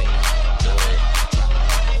 wait, do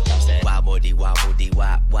it. Wobble, dee wobble, dee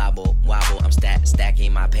wobble, wobble. I'm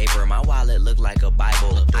stacking my paper. My wallet look like a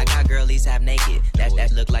Bible. I got girlies half naked. That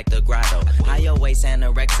look like the grotto. High your waist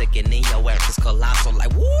anorexic and then your ass is colossal.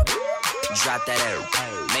 Like whoop. Drop that air,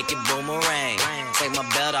 make it boomerang. Take my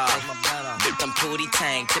belt off, dip them pootie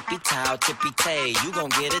tang. Tippy toe, tippy tay. You gon'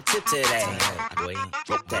 get a tip today.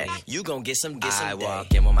 You gon' get some. I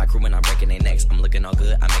walk in with my crew when I'm breaking their necks. I'm looking all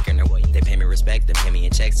good, I'm making her way. They pay me respect, they pay me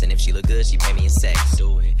in checks, and if she look good, she pay me in sex.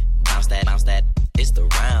 Do it, bounce that, bounce that. It's the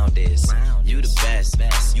roundest. You the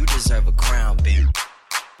best. You deserve a crown, bitch.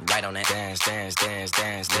 Right on that dance, dance, dance,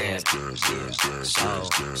 dance, dance. Go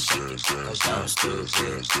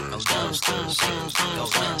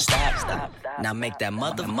stop. Now make that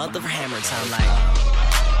mother hammer sound like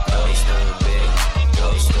go stupid,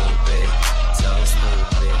 go stupid, so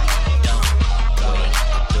stupid. Don't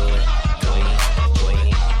do it.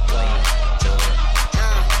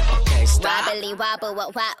 Wobbly wobble,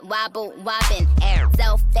 wobble, wobbin'. Air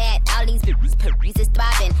so fat, all these bitches is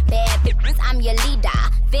throbbing. Bad bitches, I'm your leader.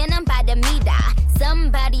 Venom by the meter.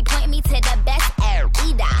 Somebody point me to the best air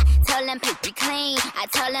eater. Tell them pippy clean, I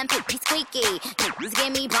tell them pippy squeaky. Niggas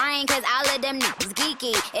give me brain, cause all of them niggas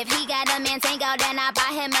geeky. If he got a Mantango, then I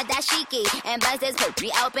buy him a dashiki. And bust his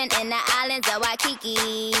pippy open in the islands of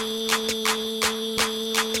Waikiki.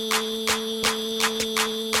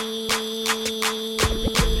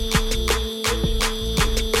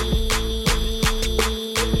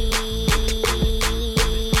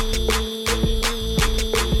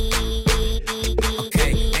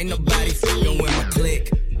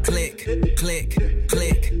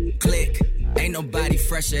 Ain't nobody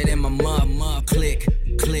fresher than my mom. Click.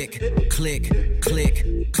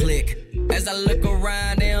 As I look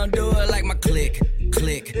around, they don't do it like my click.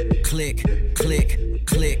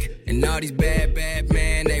 And all these bad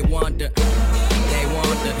man, they want the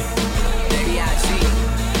B.I.G.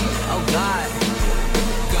 Oh God.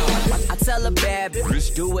 I tell a bad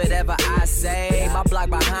bitch, do whatever I say. My block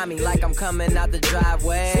behind me like I'm coming out the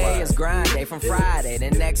driveway. It's grind day from Friday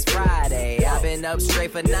to next Friday. I've been up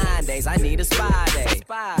straight for 9 days. I need a spy day.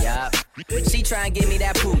 Yup. She try and give me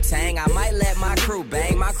that Wu-Tang. I might let my crew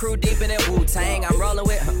bang. My crew deeper than Wu-Tang. I'm rolling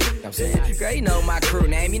with her. I'm saying, girl, you know my crew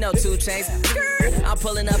name. You know 2 Chainz. I'm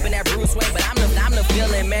pulling up in that Bruce Wayne, but I'm the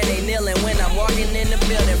feeling. Man, they kneeling when I'm walking in the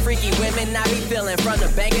building. Freaky women I be feeling. From the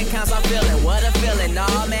bank accounts I'm feeling. What a feeling.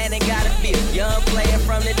 Nah, man, it gotta feel. Young player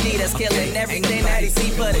from the D that's killing everything that he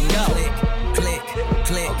see for the go. Click.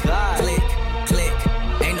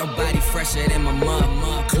 Ain't nobody fresher than my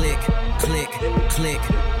mom. Click.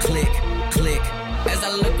 As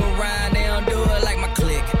I look around, they don't do it like my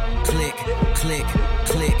click.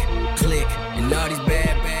 And all these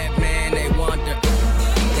bad man, they want the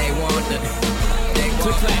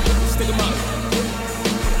click clap, stick 'em up.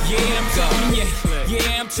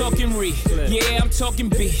 Yeah, I'm talking re. Yeah, I'm talking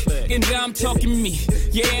B. And I'm talking me.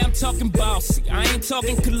 Yeah, I'm talking bossy. I ain't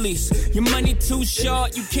talking Khalees. Your money too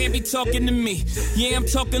short, you can't be talking to me. Yeah, I'm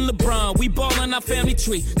talking LeBron. We ballin' our family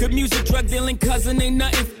tree. Good music, drug dealing cousin, ain't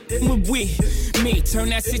nothing with we. Me, turn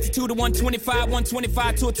that 62 to 125,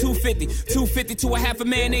 125 to a 250. 250 to a half a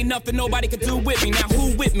man, ain't nothing nobody could do with me. Now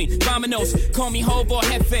who with me? Vamanos, call me Hov or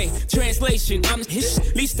Hefe. Translation, I'm hish.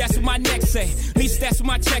 Least that's what my neck say. Least that's what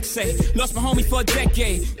my check say. Lost my homie for a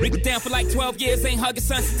decade. Rick it down for like 12 years, ain't hugging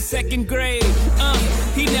son since the 2nd grade.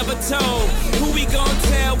 He never told. Who we gon'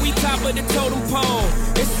 tell? We top of the totem pole.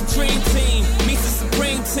 It's the dream team, meets the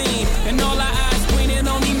supreme team. And all our eyes green,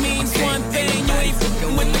 only means one thing. You ain't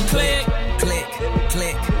f***ing with the click.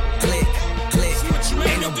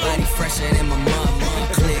 Ain't nobody fresher than my mom.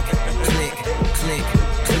 Click.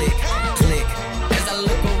 As I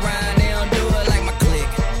look around, they don't do it like my click.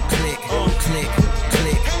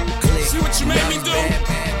 See what you made me do?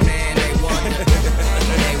 Bad man, they want it.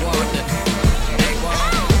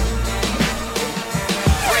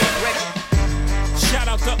 Shout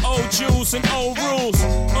out to old Jews and old rules.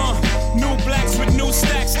 New blacks with new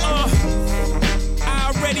stacks. I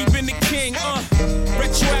already been the king.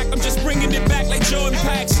 Retroact, I'm just bringing it back like Jordan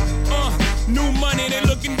Packs. New money, they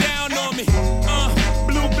looking down on me.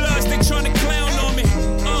 Blue bloods, they tryna clown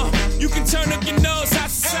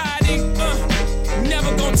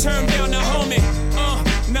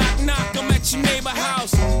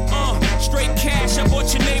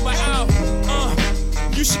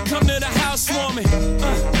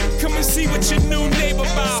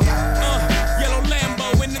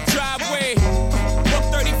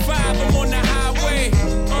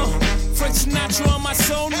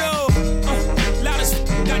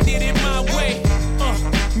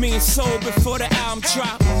told before the album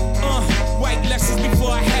dropped. White lessons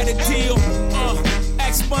before I had a deal.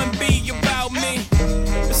 X1 B about me.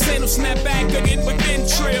 This ain't no snapback again, but then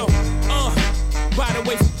trill. By the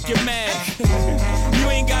way, you're mad. You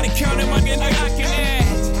ain't gotta count them again like I can add.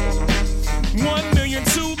 1 million,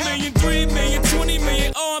 2 million, 3 million, 20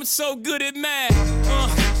 million. Oh, I'm so good at math.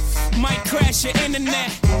 Might crash your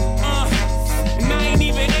internet. And I ain't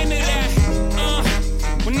even into that.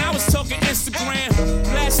 When I was talking Instagram,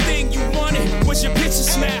 last thing you wanted was your picture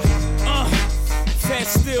snap. Fat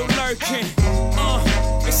still lurking.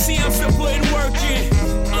 And see I'm still putting work in.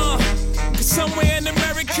 Cause somewhere in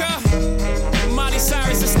America, Miley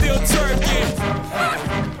Cyrus is still twerking.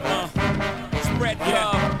 Spread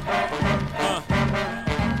love.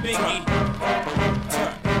 Biggie.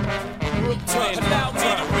 Allow me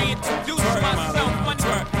to reintroduce myself.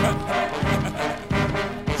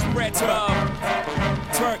 Spread love.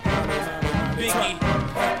 Twerk. Biggie.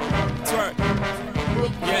 Twerk.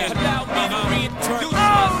 Yeah. Allow me to reintroduce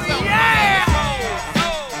myself. Oh, yeah!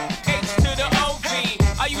 H to the OV.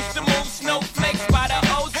 I used to move snowflakes by the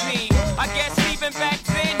OZ. I guess even back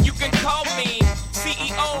then you can call me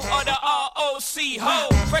CEO of the ROC. Ho!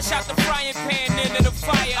 Fresh out the frying pan into the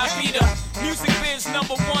fire. I be the music biz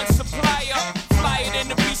 #1 supplier. Fly it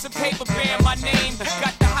in a piece of paper bearing my name.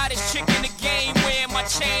 Got the hottest chick in the game wearing my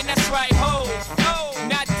chain. That's right, ho!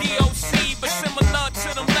 Not DOC, but similar to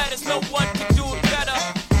them letters. No one can do it better.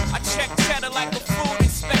 I check cheddar like a food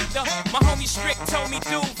inspector. My homie Strick told me,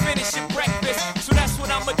 dude, finish your breakfast. So that's what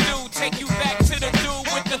I'ma do. Take you back to the dude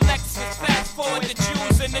with the Lexus. Fast forward the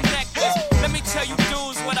jewels and the necklace. Let me tell you,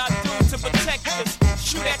 dudes, what I do to protect us.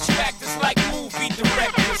 Shoot at you actors like movie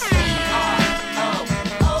directors.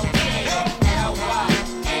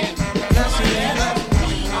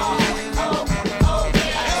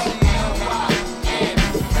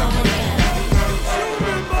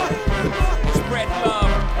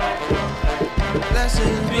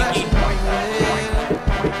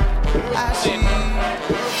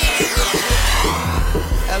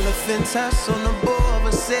 Elephant tusk on the bow of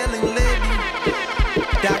a sailing lady,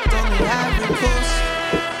 docked on the Ivory Coast.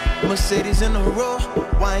 Mercedes in a row,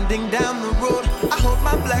 winding down the road. I hope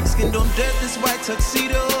my black skin don't dirt this white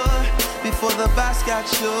tuxedo before the boss got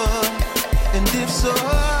sure. And if so,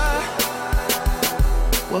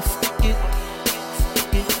 well, f*** it.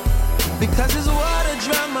 Because this water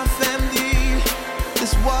drown my family.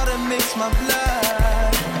 This water makes my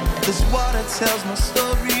blood. This water tells my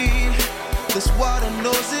story. This water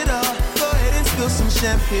knows it all. Go ahead and spill some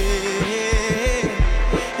champagne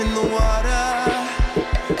in the water.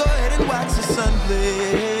 Go ahead and watch the sun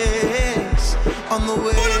blaze on the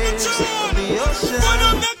waves of the ocean.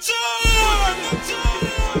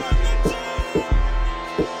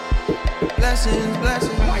 Blessings,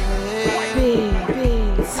 blessings,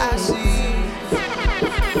 I see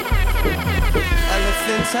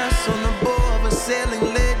elephant tusk on the bow of a sailing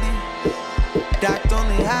lady, docked on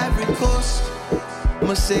the Ivory Coast.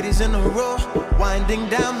 Mercedes in a row, winding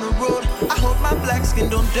down the road. I hope my black skin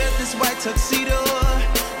don't dirt this white tuxedo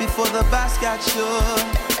before the boss got sure.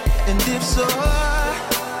 And if so,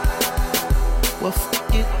 well, f***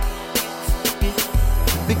 it.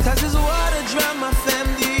 Because this water drown my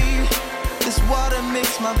family. This water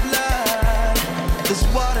makes my blood. This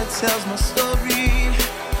water tells my story.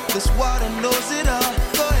 This water knows it all.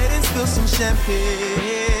 Go ahead and spill some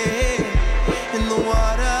champagne in the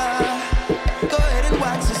water. Go ahead and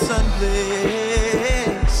watch the sun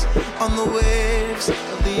blaze on the waves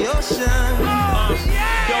of the ocean.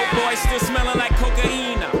 Dope boy still smelling like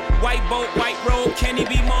cocaine. White boat, white road, can he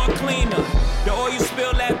be more cleaner? The oil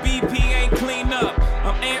spill that BP ain't clean up.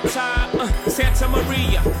 I'm anti-Santa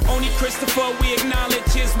Maria. Only Christopher we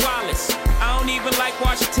acknowledge his Wallace. I don't even like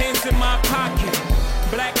Washingtons in my pocket.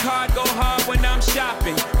 Black card go hard when I'm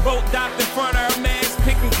shopping. Boat docked in front of her man's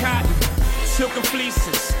picking cotton. Silken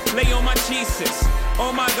fleeces, lay on my Jesus.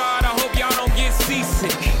 Oh my God, I hope y'all don't get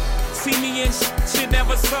seasick. See me in shit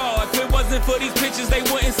never saw. If it wasn't for these pictures, they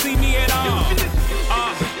wouldn't see me at all.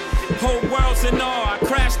 Whole world's in awe. I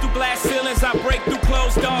crash through glass ceilings, I break through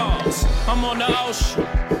closed doors. I'm on the ocean,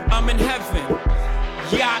 I'm in heaven.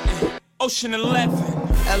 Yachting, Ocean 11.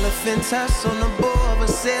 Elephant tusk on the bow of a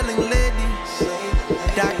sailing lady,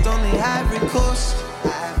 docked on the Ivory Coast.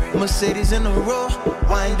 Mercedes in a row,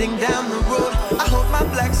 winding down the road. I hope my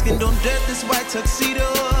black skin don't dirt this white tuxedo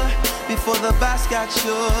before the boss got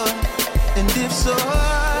sure. And if so,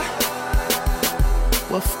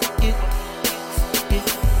 well, f*** it.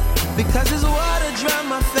 Because this water drown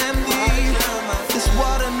my family. This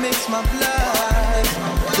water makes my blood.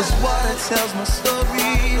 This water tells my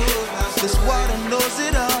story. This water knows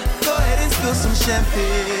it all. Go ahead and spill some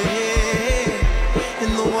champagne in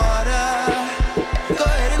the water. Go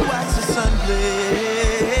ahead and watch the sun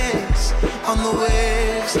blaze on the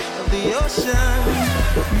waves of the ocean.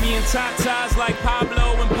 Me and Tatas like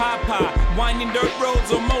Pablo and Papa, winding dirt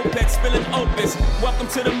roads on mopeds, spilling opus. Welcome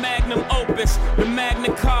to the magnum opus, the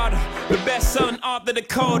Magna Carta, the best-selling author, the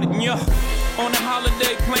code. Yeah. On a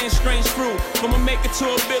holiday, playing strange fruit. I'ma make it to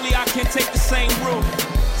a Billy, I can't take the same route.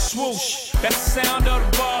 Swoosh, that's the sound of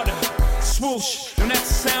the border. Swoosh, and that's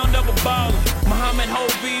the sound of a baller. Muhammad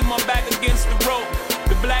Hovey, my back against the rope.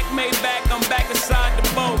 The black Maybach, I'm back inside the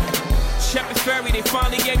boat. Shepherd Ferry, they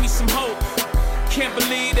finally gave me some hope. Can't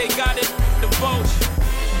believe they got it, the vote.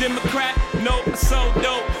 Democrat, nope, so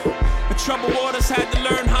dope. The troubled waters had to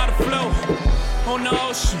learn how to flow. On the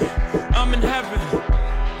ocean, I'm in heaven.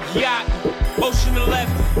 Yacht, Ocean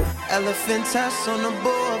 11. Elephant tusk on the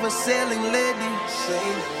bow of a sailing lady.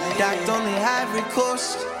 Docked on the Ivory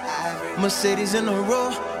Coast. Mercedes in a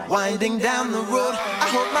row, winding down the road. I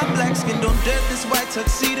hope my black skin don't dirt this white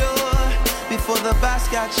tuxedo before the boss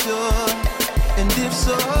got sure. And if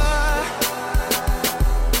so,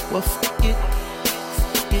 well, f*** it.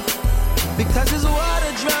 Because this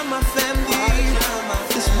water drown my family.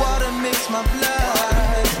 This water makes my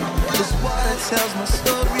blood. This water tells my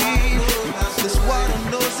story. This water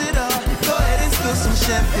knows it all. Go ahead and spill some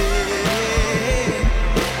champagne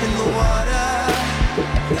in the water.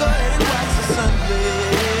 Go ahead and watch the sun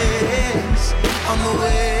blaze on the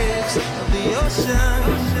waves of the ocean.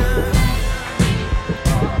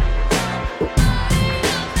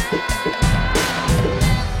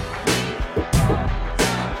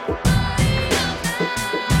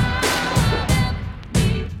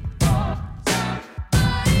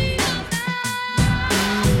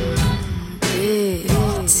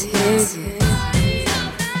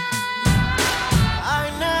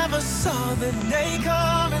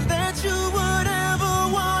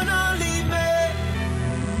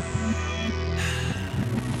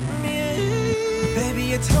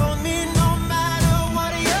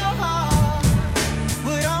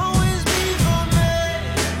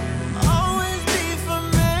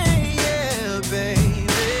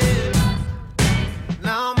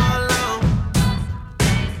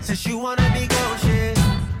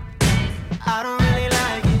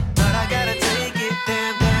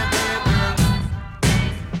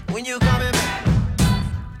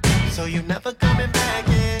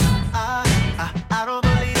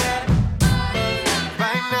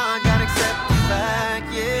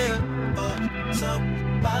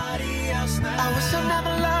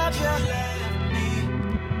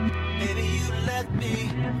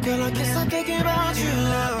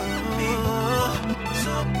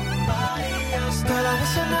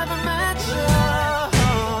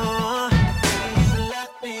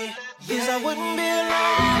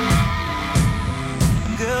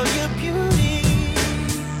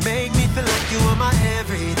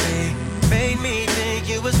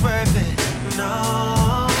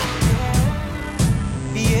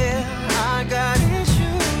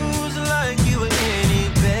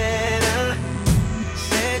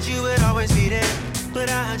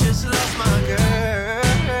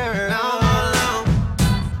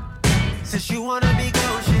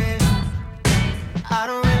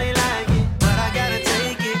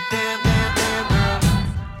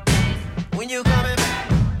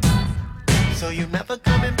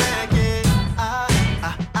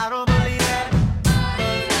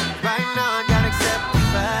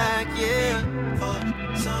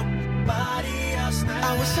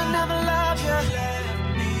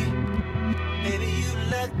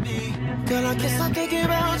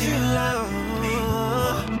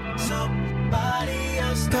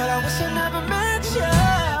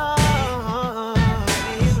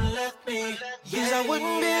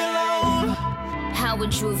 How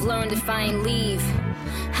would you have learned if I ain't leave?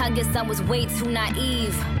 I guess I was way too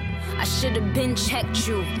naive. I should have been checked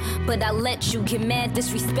you, but I let you get mad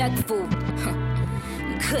disrespectful.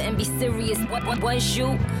 You couldn't be serious, what was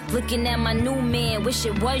you? Looking at my new man, wish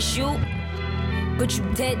it was you. But you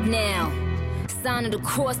dead now. Sign of the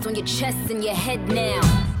cross on your chest and your head now.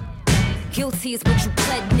 Guilty is what you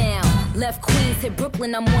pled now. Left Queens, hit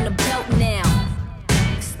Brooklyn, I'm on a belt now.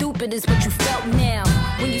 Stupid is what you felt now.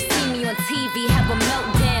 When you see me on TV, have a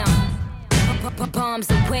meltdown. Bombs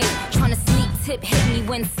away, tryna sneak tip, hit me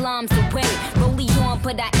when slime's away. Rollie on,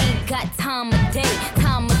 but I ain't got time of day.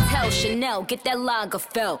 Time to tell Chanel, get that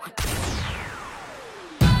Lagerfeld.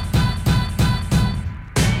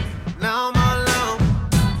 Now I'm all alone.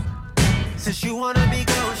 Since you wanna be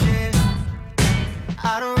gone, shit,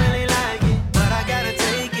 I don't really like it, but I gotta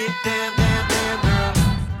take it. Damn, damn, damn, girl.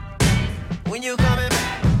 When you coming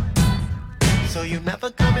back, so you never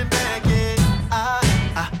coming back, yeah.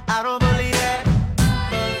 I don't believe that,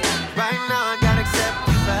 but right now I gotta accept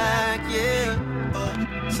the fact, yeah.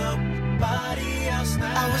 But somebody else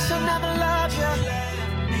now. I wish I never loved you. Left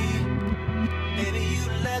me, baby, you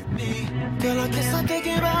left me. Girl, I guess I'm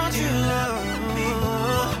thinking about you.